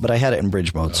blew out, but I had it in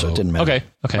bridge mode, so it didn't matter.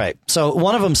 Okay. Right. So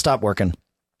one of them stopped working.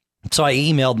 So I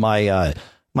emailed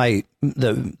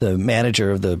the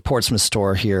manager of the Portsmouth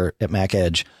store here at Mac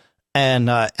Edge and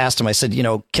asked him. I said,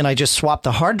 can I just swap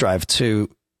the hard drive to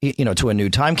a new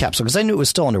time capsule, because I knew it was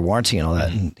still under warranty and all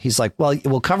that. And he's like, well,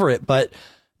 we'll cover it, but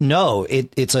no,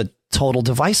 it's a total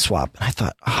device swap. And I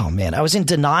thought, oh man, I was in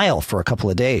denial for a couple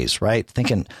of days, right?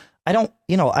 Thinking,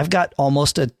 I've got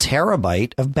almost a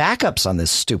terabyte of backups on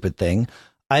this stupid thing.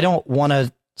 I don't want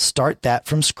to start that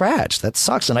from scratch. That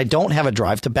sucks. And I don't have a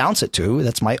drive to bounce it to.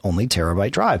 That's my only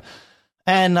terabyte drive.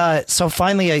 And so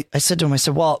finally I said to him, I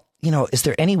said, well, is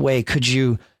there any way, could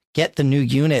you get the new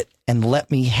unit and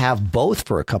let me have both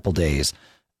for a couple days?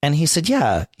 And he said,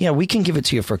 yeah, we can give it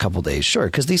to you for a couple days. Sure.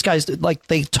 Because these guys,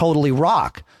 they totally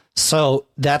rock. So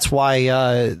that's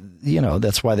why,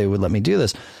 that's why they would let me do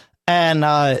this. And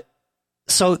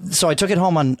so I took it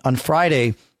home on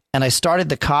Friday and I started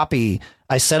the copy.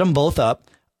 I set them both up.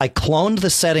 I cloned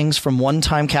the settings from one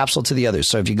time capsule to the other.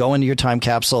 So if you go into your time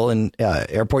capsule in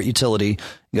Airport Utility,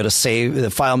 you go to save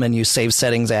the file menu, save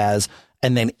settings as,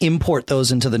 and then import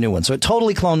those into the new one. So it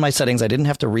totally cloned my settings. I didn't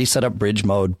have to reset up bridge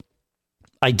mode.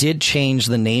 I did change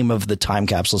the name of the time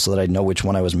capsule so that I'd know which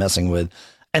one I was messing with.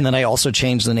 And then I also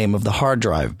changed the name of the hard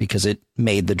drive because it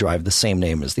made the drive the same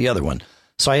name as the other one.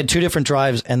 So I had two different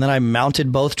drives, and then I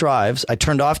mounted both drives. I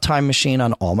turned off Time Machine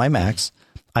on all my Macs.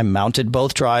 I mounted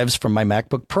both drives from my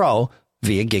MacBook Pro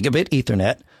via gigabit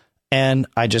Ethernet, and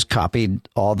I just copied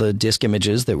all the disk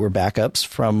images that were backups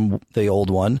from the old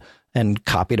one and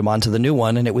copied them onto the new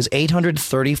one. And it was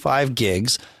 835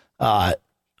 gigs.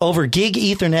 Over gig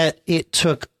Ethernet, it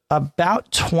took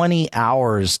about 20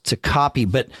 hours to copy,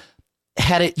 but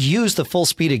had it used the full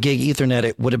speed of gig Ethernet,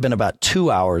 it would have been about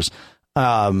 2 hours.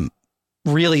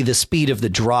 Really, the speed of the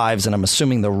drives, and I'm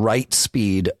assuming the write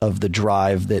speed of the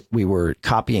drive that we were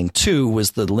copying to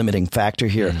was the limiting factor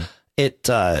here.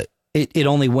 Mm. It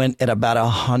only went at about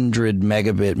 100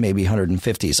 megabit, maybe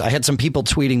 150. So I had some people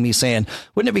tweeting me saying,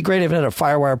 wouldn't it be great if it had a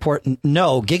FireWire port?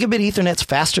 No, gigabit Ethernet's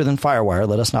faster than FireWire.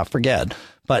 Let us not forget.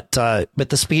 But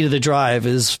the speed of the drive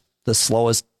is the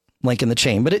slowest link in the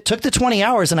chain. But it took the 20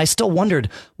 hours, and I still wondered,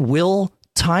 will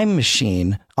Time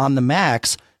Machine on the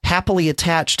Macs happily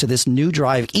attached to this new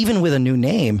drive, even with a new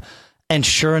name? And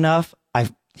sure enough, I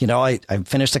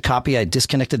finished the copy. I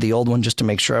disconnected the old one just to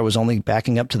make sure I was only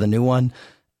backing up to the new one.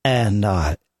 And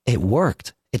it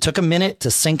worked. It took a minute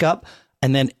to sync up.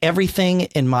 And then everything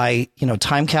in my,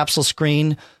 time capsule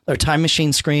screen or Time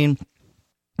Machine screen,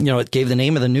 it gave the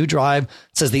name of the new drive.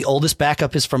 It says the oldest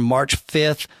backup is from March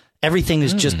 5th. Everything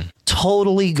is just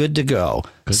totally good to go.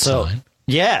 Good sign.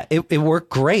 Yeah, it worked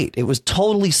great. It was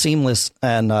totally seamless.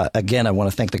 And again, I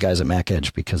want to thank the guys at Mac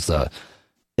Edge because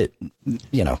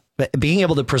being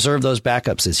able to preserve those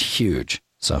backups is huge.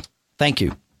 So thank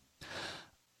you.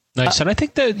 Nice. And I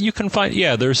think that you can find,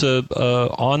 there's a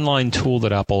online tool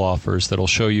that Apple offers that'll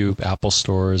show you Apple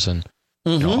stores and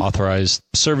authorized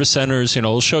service centers.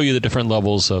 It'll show you the different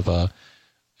levels of,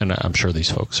 and I'm sure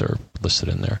these folks are listed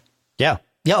in there. Yeah.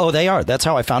 Yeah. Oh, they are. That's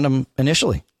how I found them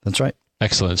initially. That's right.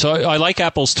 Excellent. So I like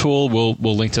Apple's tool.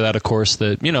 We'll link to that, of course,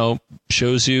 that,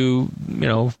 shows you,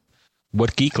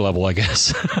 what geek level, I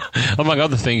guess, among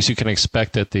other things you can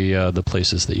expect at the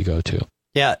places that you go to.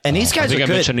 Yeah, and these guys are good.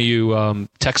 I mentioned to you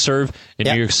TechServe in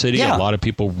New York City. Yeah. A lot of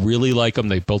people really like them.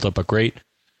 They built up a great,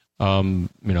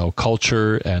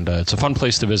 culture, and it's a fun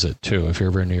place to visit too. If you're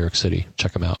ever in New York City,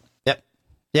 check them out. Yep.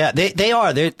 Yeah, they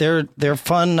are. They're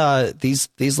fun. These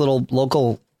little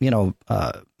local,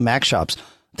 Mac shops.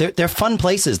 They're fun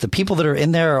places. The people that are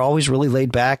in there are always really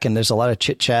laid back, and there's a lot of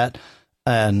chit chat.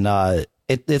 And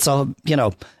it's a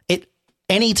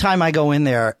anytime I go in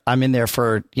there, I'm in there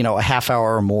for, a half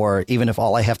hour or more, even if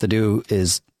all I have to do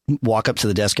is walk up to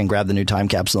the desk and grab the new time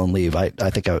capsule and leave.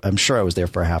 I'm sure I was there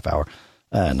for a half hour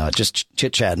and just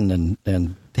chit chatting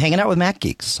and hanging out with Mac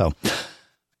geeks. So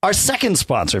our second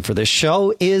sponsor for this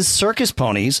show is Circus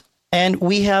Ponies. And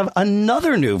we have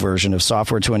another new version of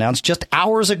software to announce just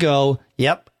hours ago.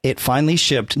 Yep, it finally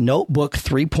shipped. Notebook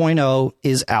 3.0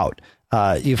 is out.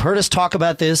 You've heard us talk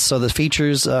about this, so the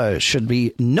features should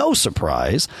be no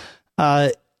surprise.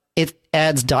 It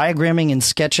adds diagramming and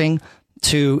sketching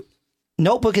to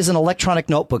Notebook is an electronic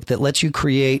notebook that lets you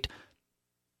create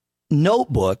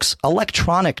notebooks,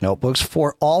 electronic notebooks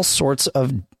for all sorts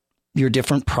of your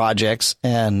different projects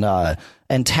and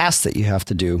tasks that you have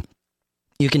to do.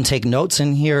 You can take notes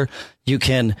in here. You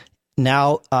can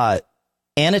now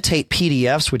annotate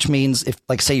PDFs, which means if,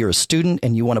 like, say you're a student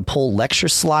and you want to pull lecture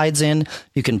slides in,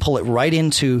 you can pull it right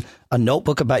into a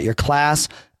notebook about your class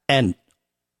and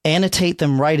annotate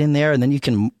them right in there. And then you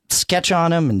can sketch on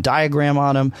them and diagram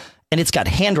on them. And it's got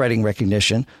handwriting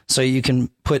recognition. So you can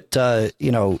put,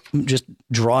 just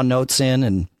draw notes in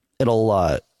and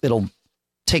it'll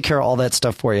take care of all that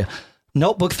stuff for you.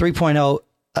 Notebook 3.0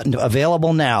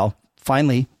 available now,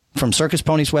 finally, from Circus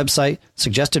Pony's website.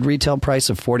 Suggested retail price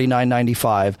of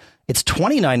 $49.95. It's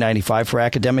 $29.95 for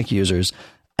academic users.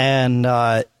 And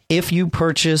if you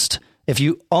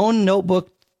own Notebook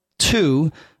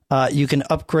 2, you can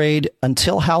upgrade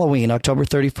until Halloween, October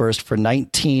 31st, for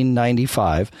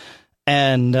 $19.95.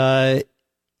 And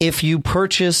if you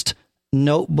purchased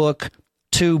Notebook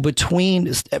 2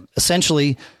 between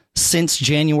essentially since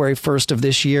January 1st of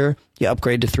this year, you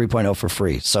upgrade to 3.0 for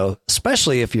free. So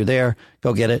especially if you're there,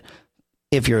 go get it.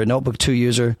 If you're a Notebook 2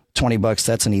 user, $20,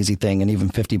 that's an easy thing, and even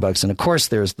 $50. And of course,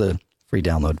 there's the free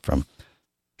download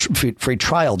free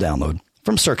trial download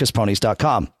from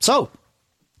circusponies.com. So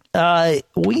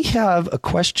we have a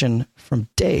question from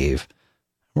Dave.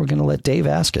 We're going to let Dave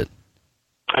ask it.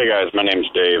 Hey guys, my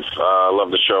name's Dave. I love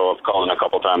the show. I've called in a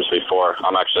couple times before.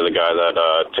 I'm actually the guy that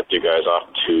tipped you guys off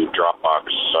to Dropbox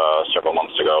several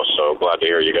months ago, so glad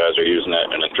to hear you guys are using it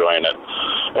and enjoying it.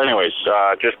 Anyways,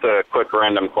 just a quick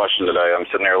random question today. I'm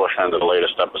sitting here listening to the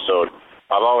latest episode.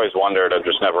 I've always wondered, I've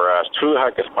just never asked, who the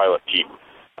heck is Pilot Pete?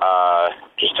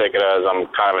 Just take it as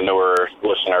I'm kind of a newer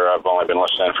listener. I've only been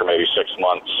listening for maybe 6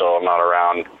 months, so I'm not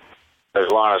around as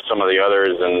long as some of the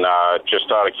others, and just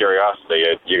out of curiosity,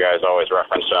 you guys always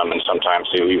reference him, and sometimes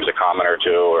he leaves a comment or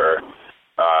two, or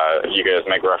you guys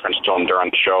make reference to him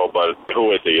during the show, but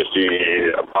who is he? Is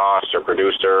he a boss or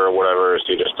producer or whatever? Is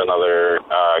he just another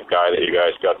guy that you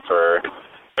guys got for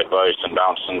advice and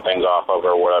bouncing things off of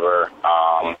or whatever?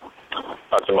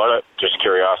 That's about it. Just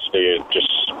curiosity, just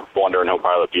wondering who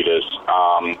Pilot Pete is.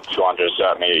 If you want to just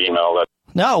send me an email, that.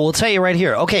 No, we'll tell you right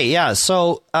here. Okay, yeah.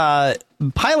 So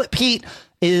Pilot Pete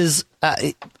is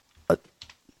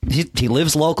he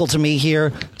lives local to me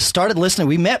here. Started listening.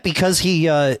 We met because he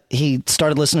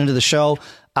started listening to the show.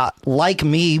 Like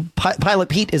me, Pilot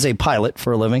Pete is a pilot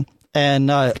for a living, and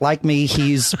like me,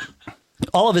 he's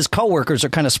all of his coworkers are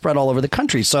kind of spread all over the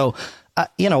country. So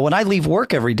when I leave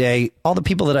work every day, all the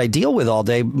people that I deal with all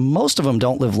day, most of them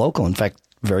don't live local. In fact,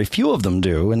 very few of them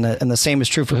do, and the same is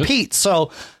true for Pete. So.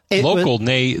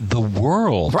 Nay, the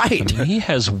world. Right. I mean, he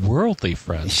has worldly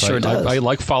friends. He sure does. I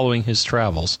like following his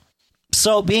travels.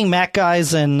 So being Mac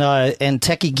guys and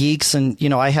techie geeks, and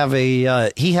I have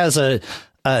he has a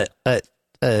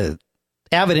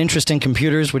avid interest in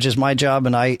computers, which is my job,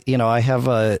 and I have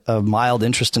a mild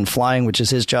interest in flying, which is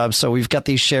his job. So we've got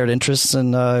these shared interests,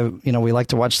 and we like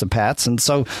to watch the Pats, and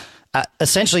so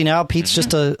essentially now Pete's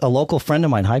just a local friend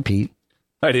of mine. Hi, Pete.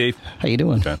 Hi, Dave. How you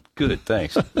doing? Good,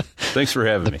 thanks. Thanks for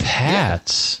having me. The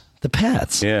Pats. The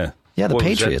Pats. Yeah. Yeah, the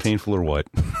Patriots. Was that painful or what?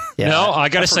 Yeah. No, I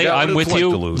got to say, I'm with you.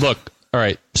 Look, all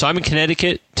right. So I'm in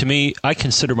Connecticut. To me, I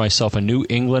consider myself a New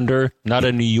Englander, not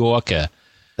a New Yorker.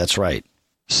 That's right.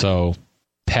 So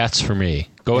Pats for me.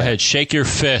 Go ahead. Shake your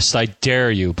fist. I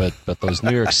dare you. But those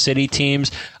New York City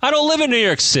teams, I don't live in New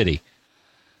York City.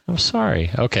 I'm sorry.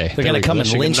 Okay. They're going to come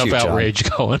and lynch you, enough outrage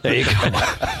going. There you go.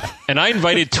 And I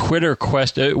invited Twitter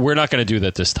questions. We're not going to do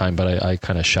that this time, but I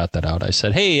kind of shot that out. I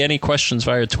said, hey, any questions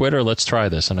via Twitter? Let's try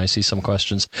this. And I see some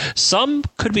questions. Some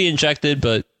could be injected,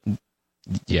 but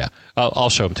yeah, I'll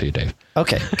show them to you, Dave.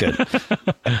 Okay, good.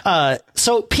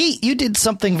 So, Pete, you did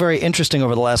something very interesting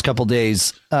over the last couple of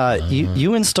days.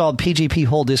 You installed PGP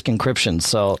whole disk encryption.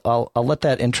 So I'll let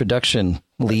that introduction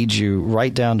lead you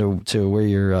right down to where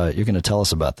you're going to tell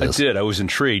us about this. I did. I was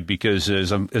intrigued because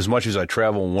as much as I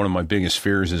travel, one of my biggest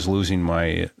fears is losing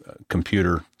my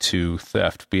computer to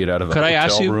theft, be it out of a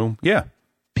hotel room. Yeah.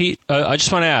 Pete, I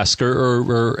just want to ask,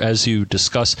 or as you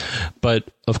discuss, but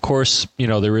of course,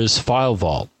 there is File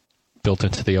Vault built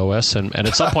into the OS, and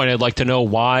at some point I'd like to know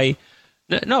why.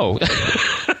 No.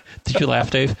 Did you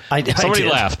laugh, Dave? Somebody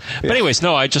laughed. Yeah. But anyways,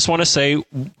 no, I just want to say,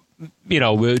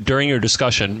 during your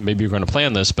discussion, maybe you're going to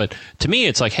plan this, but to me,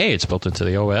 it's like, hey, it's built into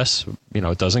the OS.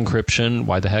 It does encryption.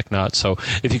 Why the heck not? So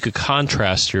if you could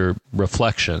contrast your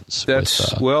reflections.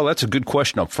 That's a good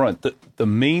question up front. The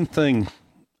main thing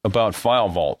about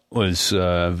FileVault was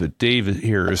that Dave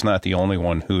here is not the only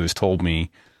one who has told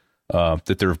me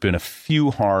that there have been a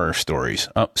few horror stories.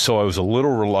 So I was a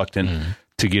little reluctant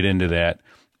to get into that.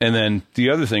 And then the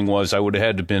other thing was I would have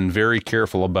had to been very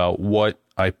careful about what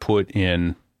I put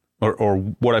in or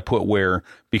what I put where,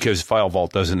 because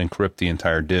FileVault doesn't encrypt the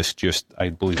entire disk. Just, I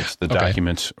believe it's the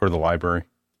documents or the library.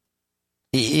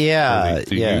 Yeah,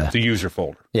 the user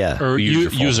folder. Yeah. Or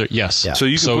user, yes. Yeah. So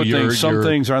you can put things, some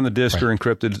things are on the disk are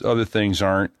encrypted, other things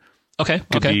aren't. Okay.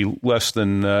 Could be less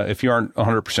than, if you aren't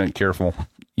 100% careful,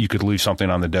 you could leave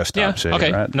something on the desktop. Yeah,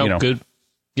 okay. Right? No, good.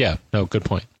 Yeah, no, good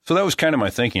point. So that was kind of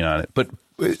my thinking on it. But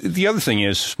the other thing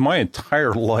is my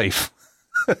entire life,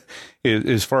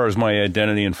 as far as my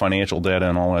identity and financial data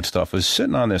and all that stuff, is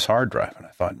sitting on this hard drive. And I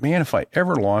thought, man, if I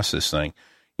ever lost this thing,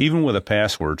 even with a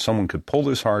password, someone could pull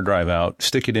this hard drive out,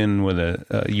 stick it in with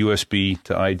a USB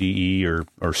to IDE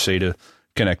or SATA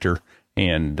connector,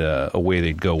 and away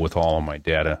they'd go with all of my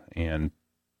data, and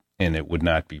it would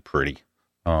not be pretty.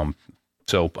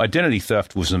 So identity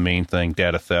theft was the main thing.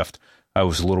 Data theft, I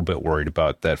was a little bit worried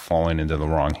about that falling into the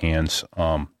wrong hands.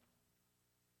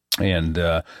 And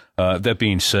that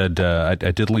being said, I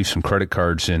did leave some credit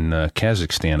cards in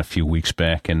Kazakhstan a few weeks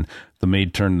back, and the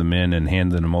maid turned them in and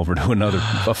handed them over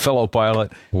to a fellow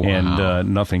pilot,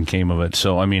 and nothing came of it.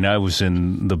 So, I mean, I was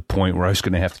in the point where I was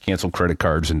going to have to cancel credit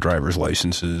cards and driver's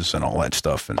licenses and all that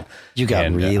stuff. And you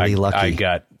got really lucky. I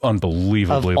got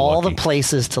unbelievably lucky. Of all the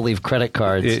places to leave credit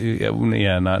cards. Not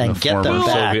in the former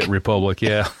Soviet Republic.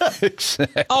 Yeah,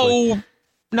 exactly. Oh,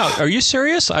 no. Are you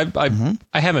serious? I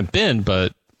haven't been,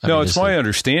 but... No, it's my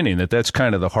understanding that that's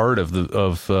kind of the heart of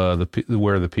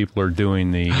where the people are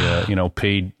doing the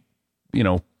paid,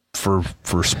 for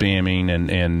spamming and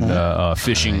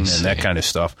phishing and that kind of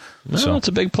stuff. No, so it's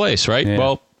a big place, right? Yeah.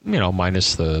 Well,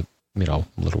 minus the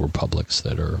little republics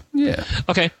that are. Yeah.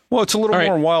 Okay. Well, it's a little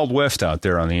more Wild West out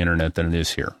there on the internet than it is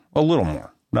here. A little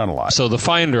more. Not a lot. So the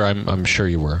Finder, I'm sure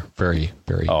you were very,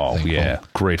 very thankful. Yeah,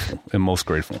 grateful and most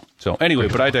grateful. So anyway,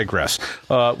 but I digress.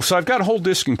 So I've got a whole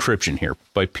disk encryption here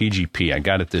by PGP. I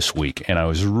got it this week, and I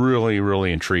was really,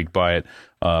 really intrigued by it.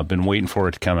 Been waiting for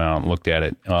it to come out and looked at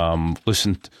it.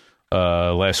 Listened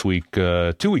last week,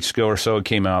 2 weeks ago or so, it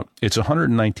came out. It's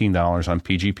 $119 on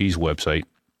PGP's website,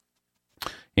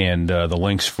 and the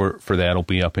links for that will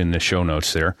be up in the show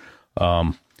notes there.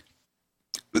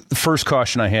 The first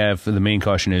caution I have, the main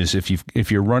caution is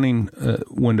if you're running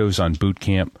Windows on Boot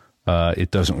Camp, it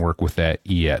doesn't work with that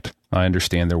yet. I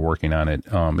understand they're working on it.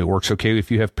 It works okay if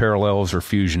you have Parallels or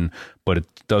Fusion, but it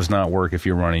does not work if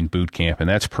you're running Boot Camp. And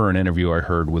that's per an interview I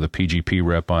heard with a PGP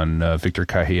rep on Victor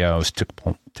Cajiao's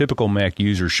Typical Mac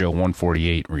User Show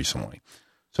 148 recently.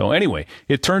 So anyway,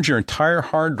 it turns your entire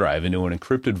hard drive into an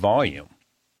encrypted volume.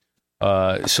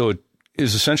 So it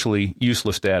is essentially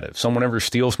useless data. If someone ever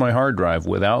steals my hard drive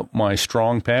without my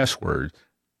strong password,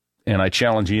 and I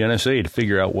challenge the NSA to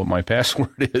figure out what my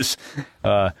password is,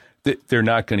 they're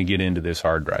not going to get into this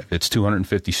hard drive. It's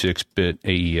 256-bit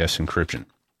AES encryption.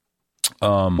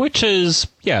 Which is,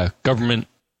 government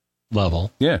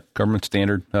level. Yeah, government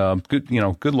standard.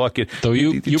 Good luck. Though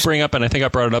you bring up, and I think I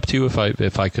brought it up to you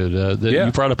if I could,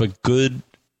 you brought up a good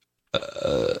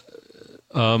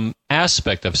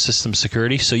aspect of system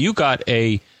security. So you got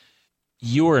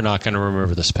you are not going to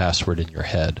remember this password in your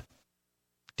head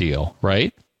deal,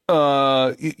 right?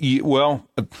 I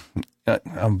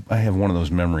have one of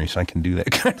those memories. I can do that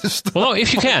kind of stuff. Well, no,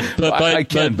 if you can. I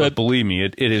can, but believe me,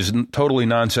 it is totally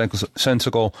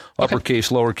nonsensical. Uppercase,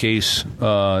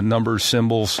 lowercase, numbers,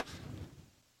 symbols.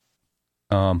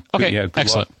 Okay,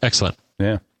 excellent.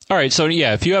 Yeah. All right, so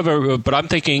if you have but I'm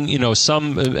thinking,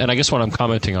 some, and I guess what I'm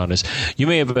commenting on is you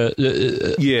may have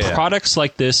products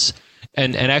like this,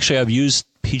 and actually I've used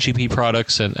PGP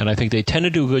products, and I think they tend to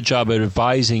do a good job at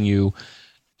advising you.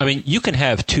 I mean, you can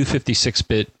have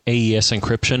 256-bit AES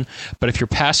encryption, but if your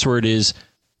password is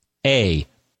A,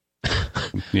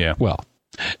 well,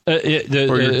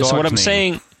 so what I'm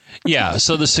saying,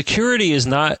 so the security is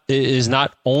not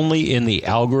only in the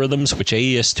algorithms, which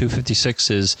AES 256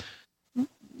 is.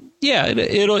 Yeah,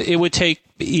 it would take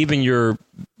even your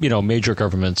major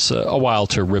governments a while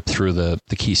to rip through the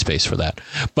key space for that.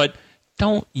 But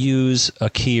don't use a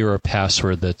key or a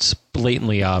password that's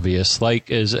blatantly obvious,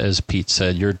 like as Pete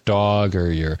said, your dog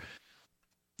or your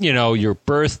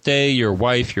birthday, your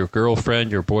wife, your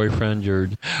girlfriend, your boyfriend, your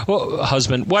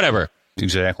husband, whatever.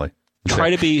 Exactly.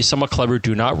 Try to be somewhat clever.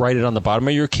 Do not write it on the bottom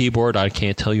of your keyboard. I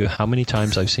can't tell you how many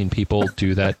times I've seen people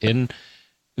do that in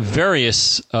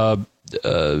various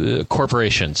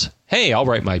corporations. Hey, I'll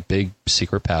write my big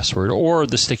secret password or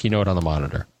the sticky note on the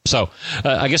monitor. So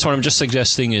I guess what I'm just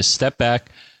suggesting is step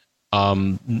back,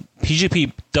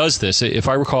 PGP does this. If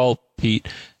I recall, Pete,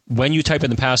 when you type in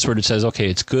the password, it says, okay,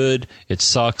 it's good, it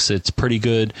sucks, it's pretty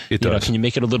good. It does. Can you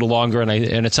make it a little longer? And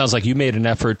it sounds like you made an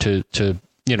effort to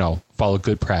follow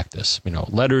good practice.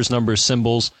 Letters, numbers,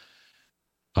 symbols.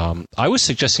 I was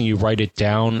suggesting you write it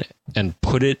down and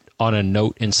put it on a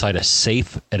note inside a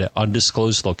safe at an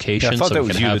undisclosed location. Yeah, I thought that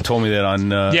was you that told me that on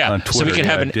Twitter. So we can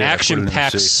have an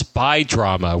action-packed spy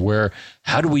drama where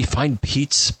how do we find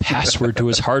Pete's password to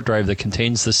his hard drive that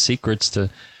contains the secrets to...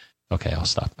 Okay, I'll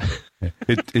stop.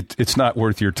 It's not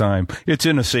worth your time. It's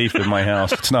in a safe in my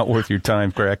house. It's not worth your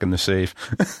time cracking the safe.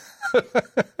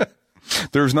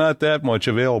 There's not that much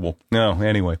available. No,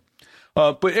 anyway.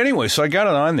 But anyway, so I got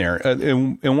it on there,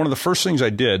 and one of the first things I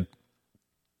did,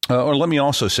 or let me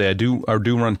also say, I do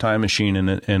run Time Machine in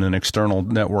an external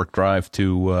network drive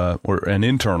or an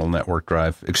internal network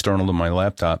drive external to my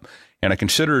laptop, and I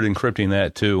considered encrypting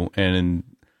that too, and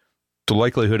the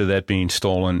likelihood of that being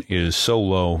stolen is so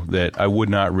low that I would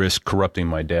not risk corrupting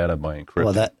my data by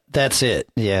encrypting. Well, that's it.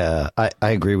 Yeah, I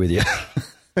agree with you.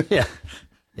 Yeah.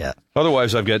 Yeah.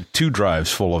 Otherwise, I've got 2 drives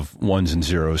full of ones and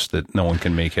zeros that no one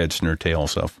can make heads nor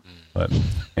tails of. But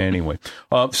anyway,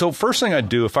 so first thing I'd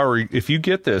do if you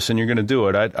get this and you're going to do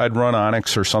it, I'd run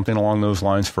Onyx or something along those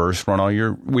lines first. Run all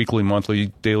your weekly, monthly,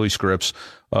 daily scripts,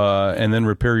 and then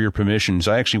repair your permissions.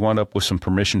 I actually wound up with some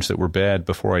permissions that were bad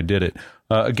before I did it.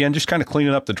 Again, just kind of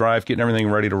cleaning up the drive, getting everything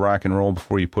ready to rock and roll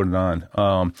before you put it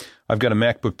on. I've got a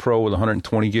MacBook Pro with a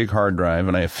 120 gig hard drive,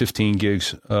 and I have 15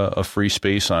 gigs of free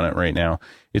space on it right now.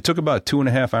 It took about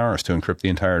 2.5 hours to encrypt the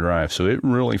entire drive, so it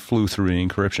really flew through the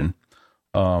encryption.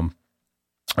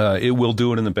 It will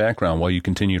do it in the background while you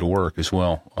continue to work as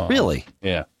well. Really?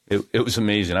 Yeah. It was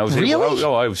amazing. I was really?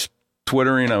 I was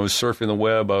Twittering, I was surfing the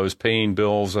web, I was paying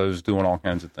bills, I was doing all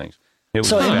kinds of things. It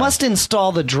must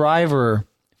install the driver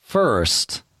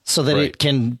first so that it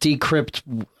can decrypt.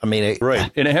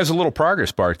 Right. And it has a little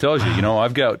progress bar. It tells you,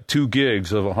 I've got 2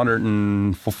 gigs of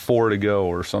 104 to go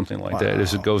or something like that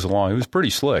as it goes along. It was pretty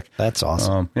slick. That's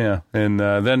awesome. Yeah. And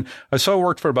then I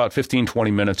worked for about 15,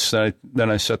 20 minutes. Then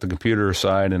I set the computer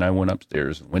aside and I went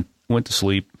upstairs and went to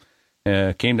sleep.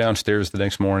 Came downstairs the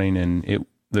next morning and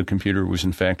the computer was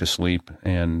in fact asleep.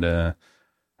 And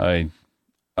I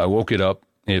woke it up.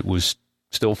 It was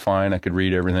still fine. I could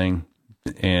read everything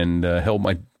and held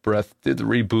my breath, did the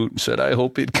reboot, and said, I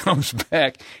hope it comes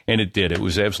back. And it did. It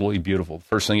was absolutely beautiful. The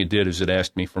first thing it did is it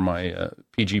asked me for my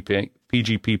PGP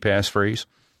passphrase.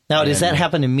 Now, does that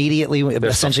happen immediately,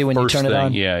 essentially, when you turn it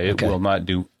on? Yeah, it will not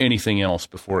do anything else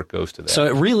before it goes to that. So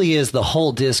it really is the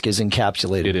whole disk is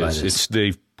encapsulated by this.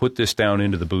 They've put this down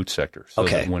into the boot sector. So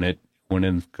that when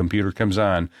the computer comes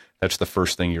on, that's the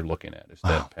first thing you're looking at is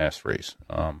that passphrase.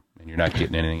 And you're not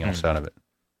getting anything else out of it.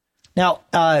 Now,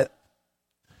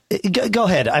 go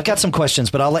ahead. I've got some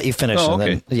questions, but I'll let you finish. Oh,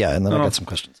 okay. And then I've got some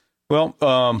questions. Well,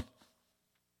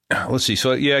 let's see.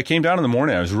 So, I came down in the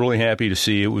morning. I was really happy to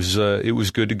see it was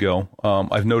good to go.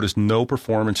 I've noticed no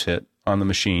performance hit on the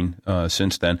machine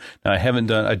since then. Now,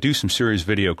 I do some serious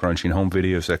video crunching, home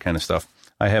videos, that kind of stuff.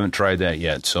 I haven't tried that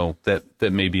yet, so that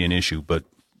may be an issue, but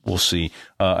we'll see.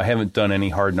 I haven't done any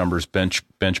hard numbers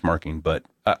benchmarking, but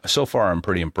so far I'm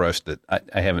pretty impressed that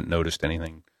I haven't noticed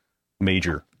anything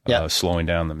major slowing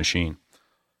down the machine.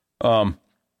 And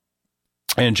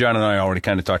John and I already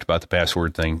kind of talked about the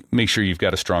password thing. Make sure you've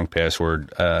got a strong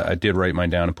password. I did write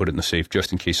mine down and put it in the safe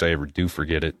just in case I ever do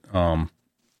forget it.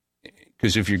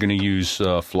 Because if you're going to use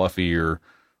Fluffy or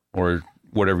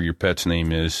whatever your pet's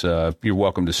name is, you're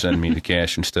welcome to send me the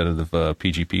cash instead of the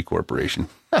PGP Corporation.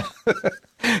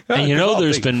 And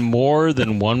there's been more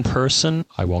than one person,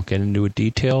 I won't get into a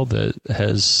detail, that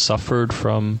has suffered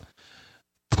from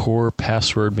poor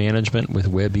password management with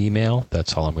web email.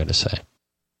 That's all I'm going to say.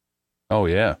 Oh,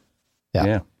 yeah.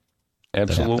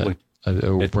 Absolutely.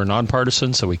 We're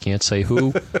nonpartisan, so we can't say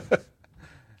who.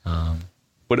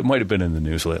 But it might have been in the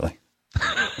news lately.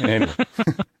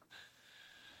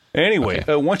 Anyway,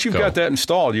 once you've got that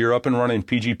installed, you're up and running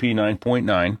PGP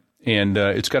 9.9, and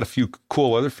it's got a few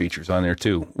cool other features on there,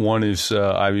 too. One is,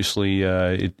 obviously,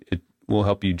 it will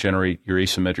help you generate your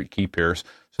asymmetric key pairs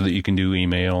so that you can do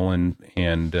email and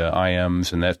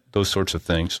IMs and those sorts of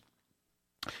things.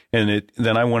 And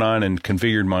then I went on and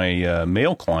configured my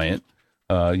mail client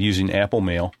using Apple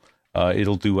Mail.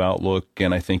 It'll do Outlook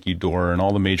and I think Eudora and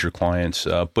all the major clients.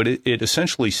 But it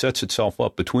essentially sets itself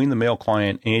up between the mail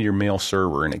client and your mail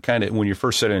server. And it kind of, when you're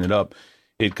first setting it up,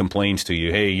 it complains to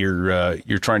you, hey,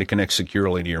 you're trying to connect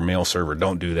securely to your mail server.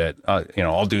 Don't do that.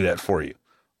 I'll do that for you.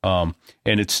 And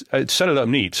it's set it up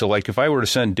neat. So like if I were to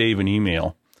send Dave an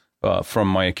email from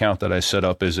my account that I set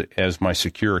up as my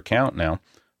secure account now,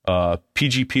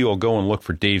 PGP will go and look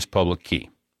for Dave's public key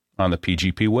on the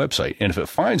PGP website. And if it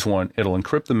finds one, it'll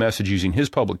encrypt the message using his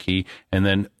public key, and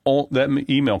then that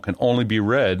email can only be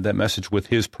read, that message, with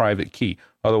his private key.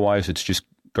 Otherwise, it's just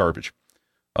garbage.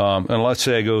 And let's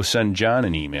say I go send John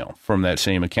an email from that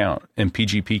same account, and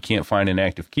PGP can't find an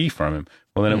active key from him.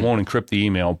 Well, then it won't encrypt the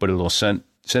email, but it'll send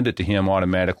it to him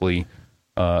automatically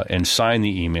and sign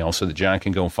the email so that John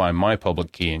can go find my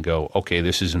public key and go, okay,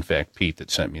 this is in fact Pete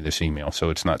that sent me this email. So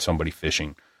it's not somebody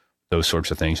phishing, those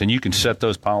sorts of things. And you can set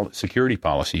those security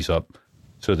policies up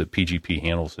so that PGP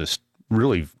handles this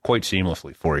really quite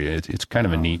seamlessly for you. It's kind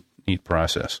of a neat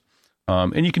process.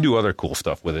 And you can do other cool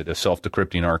stuff with it, a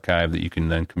self-decrypting archive that you can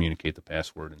then communicate the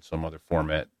password in some other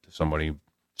format to somebody,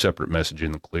 separate message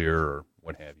in the clear or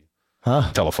what have you.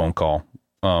 Telephone call.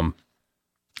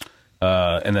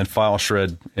 And then file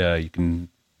shred, you can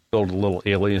build a little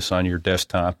alias on your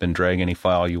desktop and drag any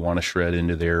file you want to shred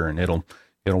into there, and it'll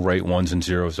write ones and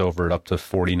zeros over it up to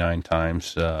 49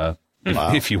 times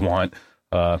if you want.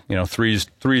 3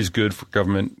 is good for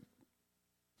government.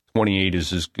 28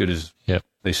 is as good as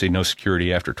they say, no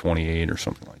security after 28 or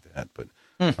something like that. But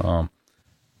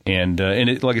and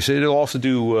it, like I said, it'll also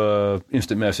do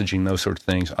instant messaging, those sorts of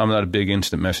things. I'm not a big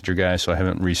instant messenger guy, so I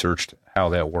haven't researched how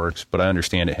that works, but I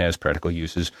understand it has practical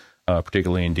uses,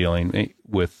 particularly in dealing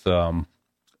with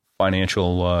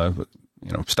financial,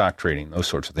 stock trading, those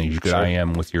sorts of things. You could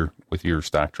IM with your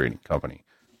stock trading company,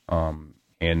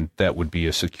 and that would be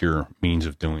a secure means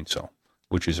of doing so,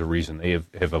 which is a reason they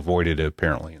have avoided it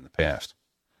apparently in the past.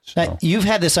 So. Now, you've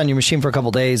had this on your machine for a couple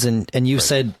of days, and you've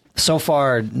said so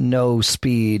far no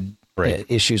speed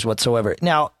issues whatsoever.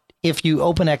 Now, if you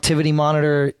open Activity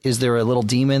Monitor, is there a little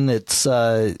daemon that's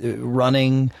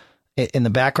running in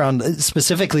the background,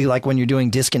 specifically like when you're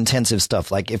doing disk-intensive stuff,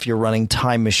 like if you're running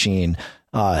Time Machine,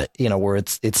 where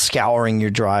it's scouring your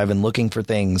drive and looking for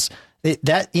things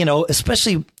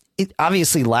especially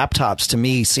obviously laptops to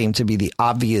me seem to be the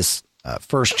obvious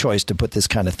first choice to put this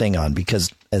kind of thing on,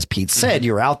 because as Pete said,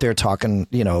 you're out there talking,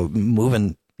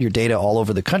 moving your data all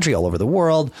over the country, all over the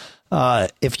world.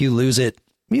 If you lose it,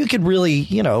 you could really,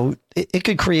 it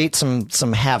could create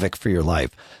some havoc for your life.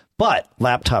 But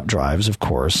laptop drives, of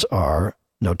course, are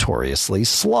notoriously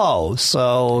slow.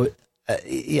 So,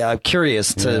 I'm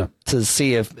curious to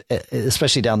see if,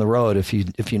 especially down the road, if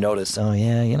you notice,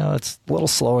 it's a little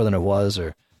slower than it was,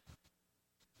 or.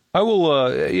 I will.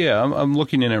 I'm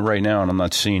looking in it right now, and I'm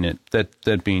not seeing it.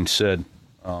 That being said,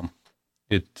 I'll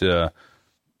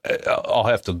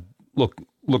have to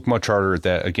look much harder at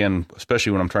that again,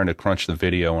 especially when I'm trying to crunch the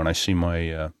video and I see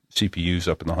my CPUs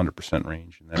up in the 100%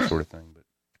 range and that sort of thing. But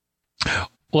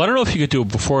well, I don't know if you could do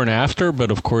it before and after, but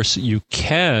of course you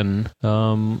can.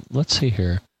 Let's see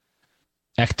here.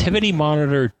 Activity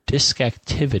Monitor Disk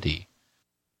Activity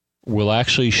will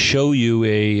actually show you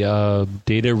a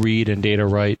data read and data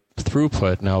write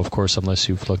throughput. Now, of course, unless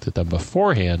you've looked at them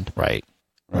beforehand, right.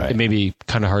 It may be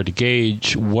kind of hard to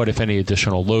gauge what, if any,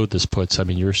 additional load this puts. I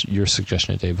mean, your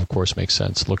suggestion, Dave, of course, makes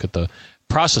sense. Look at the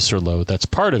processor load. That's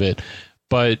part of it.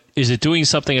 But is it doing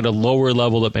something at a lower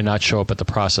level that may not show up at the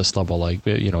process level? Like,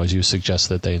 as you suggest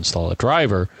that they install a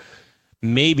driver,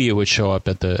 maybe it would show up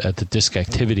at the disk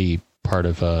activity part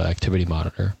of Activity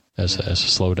Monitor as a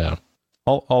slowdown.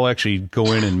 I'll actually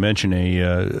go in and mention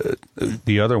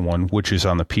the other one, which is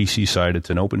on the PC side. It's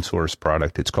an open source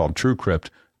product. It's called TrueCrypt.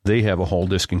 They have a whole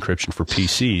disk encryption for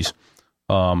PCs.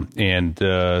 And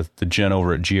the gen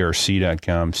over at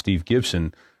grc.com, Steve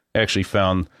Gibson, actually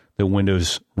found that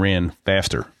Windows ran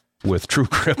faster with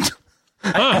TrueCrypt.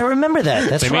 I remember that.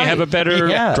 That's they may have a better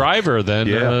driver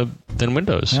than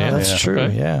Windows. Yeah, that's true.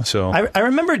 Okay. Yeah. So I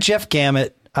remember Jeff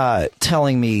Gamet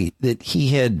telling me that he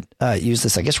had used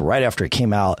this, I guess, right after it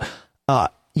came out,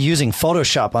 using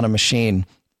Photoshop on a machine.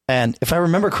 And if I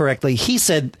remember correctly, he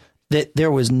said that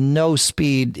there was no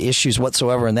speed issues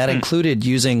whatsoever. And that included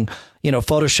using,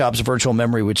 Photoshop's virtual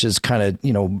memory, which is kind of,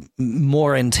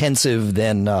 more intensive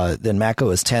than Mac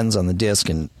OS X on the disk.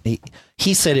 And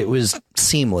he said it was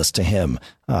seamless to him,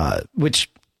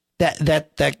 which that,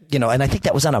 and I think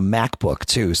that was on a MacBook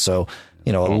too. So,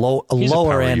 a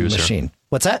lower end machine.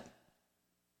 What's that?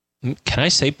 Can I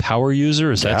say power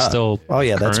user? Is that still? Oh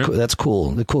yeah, current? That's cool. That's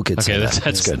cool. The cool kids. Okay, say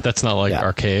that's good. That's not like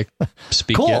archaic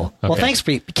speak. Cool. Yet. Okay. Well, thanks,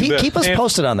 Pete. Keep us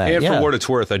posted on that. And for what it's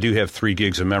worth, I do have 3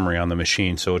 gigs of memory on the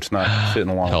machine, so it's not fitting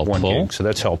along with 1 gig. So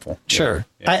that's helpful. Sure.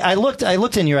 Yeah. I looked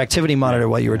in your Activity Monitor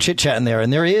while you were chit chatting there,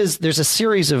 and there's a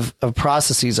series of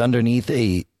processes underneath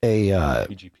a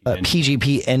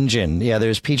PGP engine. Yeah,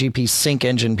 there's PGP Sync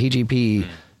engine, PGP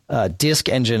Disk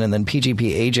engine, and then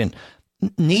PGP Agent.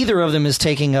 neither of them is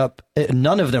taking up,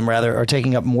 none of them rather are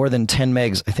taking up more than 10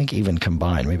 megs. I think even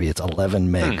combined, maybe it's 11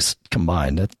 megs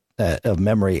combined of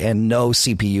memory and no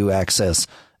CPU access,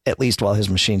 at least while his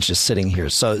machine's just sitting here.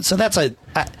 So that's I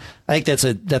think that's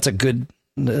a good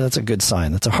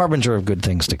sign. That's a harbinger of good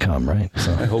things to come, right?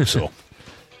 So I hope so.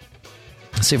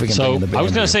 See if we can bring in the band. I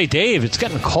was going to say, Dave, it's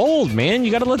getting cold, man.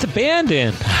 You got to let the band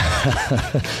in.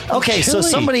 Okay, so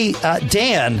somebody,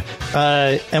 Dan,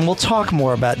 and we'll talk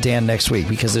more about Dan next week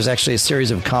because there's actually a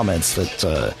series of comments that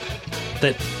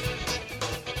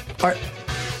are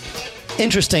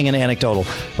interesting and anecdotal.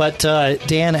 But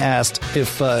Dan asked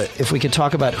if we could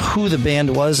talk about who the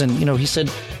band was, and he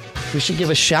said we should give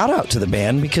a shout out to the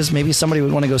band because maybe somebody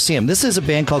would want to go see them. This is a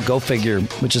band called Go Figure,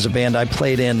 which is a band I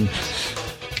played in.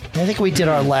 I think we did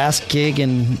our last gig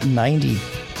in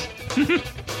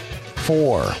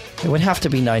 94. It would have to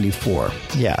be 94.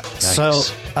 Yeah. Nice. So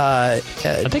I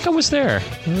think I was there.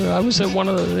 I was at one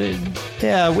of the...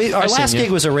 Yeah, our last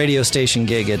gig was a radio station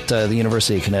gig at the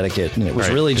University of Connecticut, and it was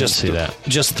really just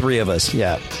three of us.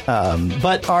 Yeah.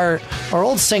 But our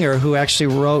old singer, who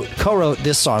actually co-wrote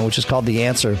this song, which is called The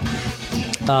Answer,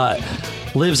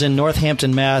 lives in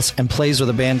Northampton, Mass, and plays with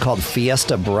a band called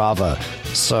Fiesta Brava.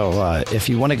 So if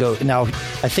you want to go now,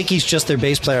 I think he's just their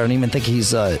bass player. I don't even think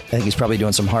he's. I think he's probably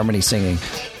doing some harmony singing,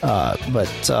 but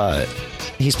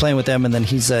he's playing with them, and then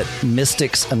he's at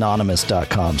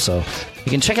mysticsanonymous.com. So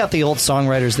you can check out the old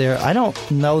songwriters there. I don't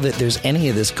know that there's any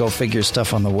of this Go Figure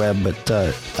stuff on the web, but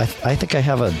I think I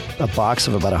have a box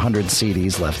of about 100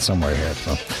 CDs left somewhere here.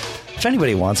 So if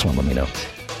anybody wants one, let me know.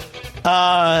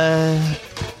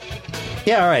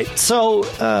 Yeah, all right. So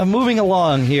moving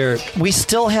along here, we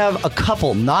still have a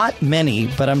couple, not many,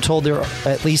 but I'm told there,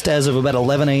 at least as of about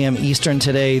 11 a.m. Eastern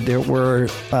today, there were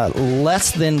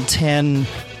less than 10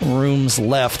 rooms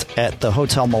left at the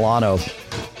Hotel Milano.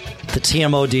 The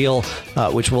TMO deal,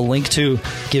 which we'll link to,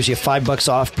 gives you $5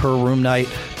 off per room night.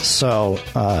 So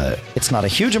it's not a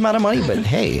huge amount of money, but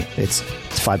hey, it's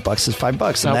 $5 is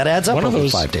 $5, and that adds up over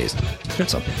 5 days.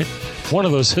 So, one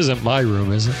of those isn't my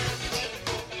room, is it?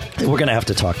 We're going to have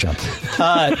to talk, John.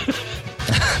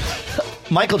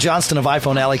 Michael Johnston of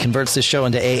iPhone Alley converts this show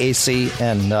into AAC,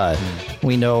 and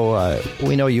we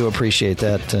know you appreciate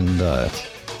that, and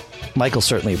Michael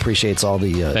certainly appreciates all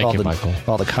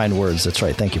the kind words. That's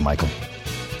right. Thank you, Michael.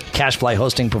 CashFly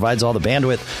Hosting provides all the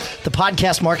bandwidth. The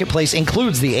podcast marketplace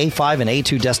includes the A5 and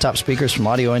A2 desktop speakers from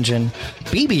Audio Engine,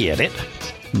 BB Edit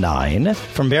 9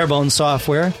 from Barebones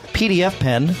Software, PDF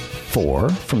Pen 4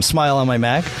 from Smile on my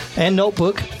Mac, and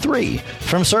Notebook 3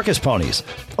 from Circus Ponies,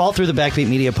 all through the Backbeat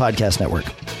Media Podcast Network.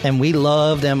 And we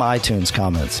love them iTunes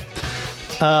comments.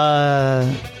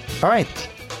 All right,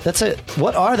 that's it.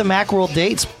 What are the Macworld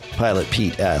dates? Pilot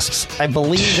Pete asks. I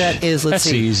believe that is, That's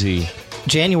easy.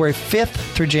 January 5th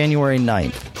through January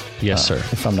 9th. Yes, sir.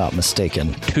 If I'm not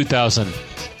mistaken.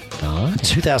 2009.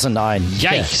 2009.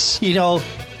 Yikes. Yeah.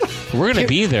 We're going to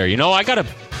be there. We got to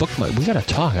book I got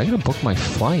to book my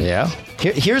flight. Yeah.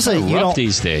 Here's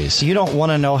these days. You don't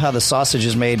want to know how the sausage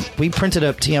is made. We printed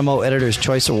up TMO Editor's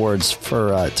Choice Awards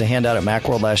to hand out at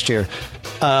Macworld last year.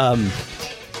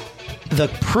 The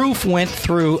proof went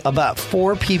through about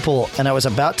 4 people, and I was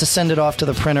about to send it off to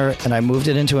the printer, and I moved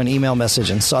it into an email message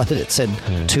and saw that it said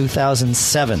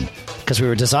 2007 because we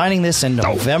were designing this in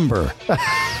November.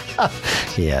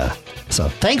 Yeah. So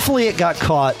thankfully it got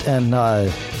caught, and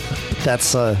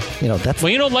that's that's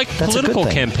like political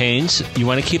campaigns, you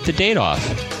want to keep the date off.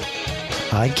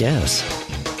 I guess.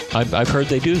 I've heard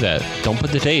they do that. Don't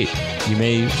put the date. You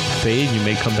may fade, you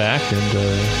may come back, and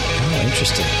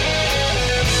interesting.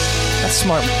 That's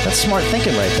smart. That's smart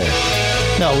thinking right there.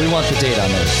 No, we want the date on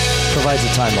there. Provides a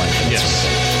timeline. Yes.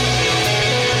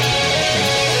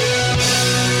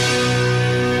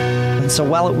 And so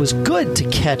while it was good to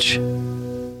catch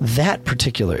that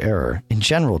particular error, in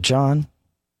general, John,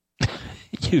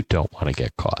 you don't want to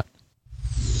get caught.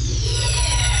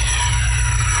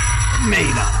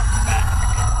 Made up.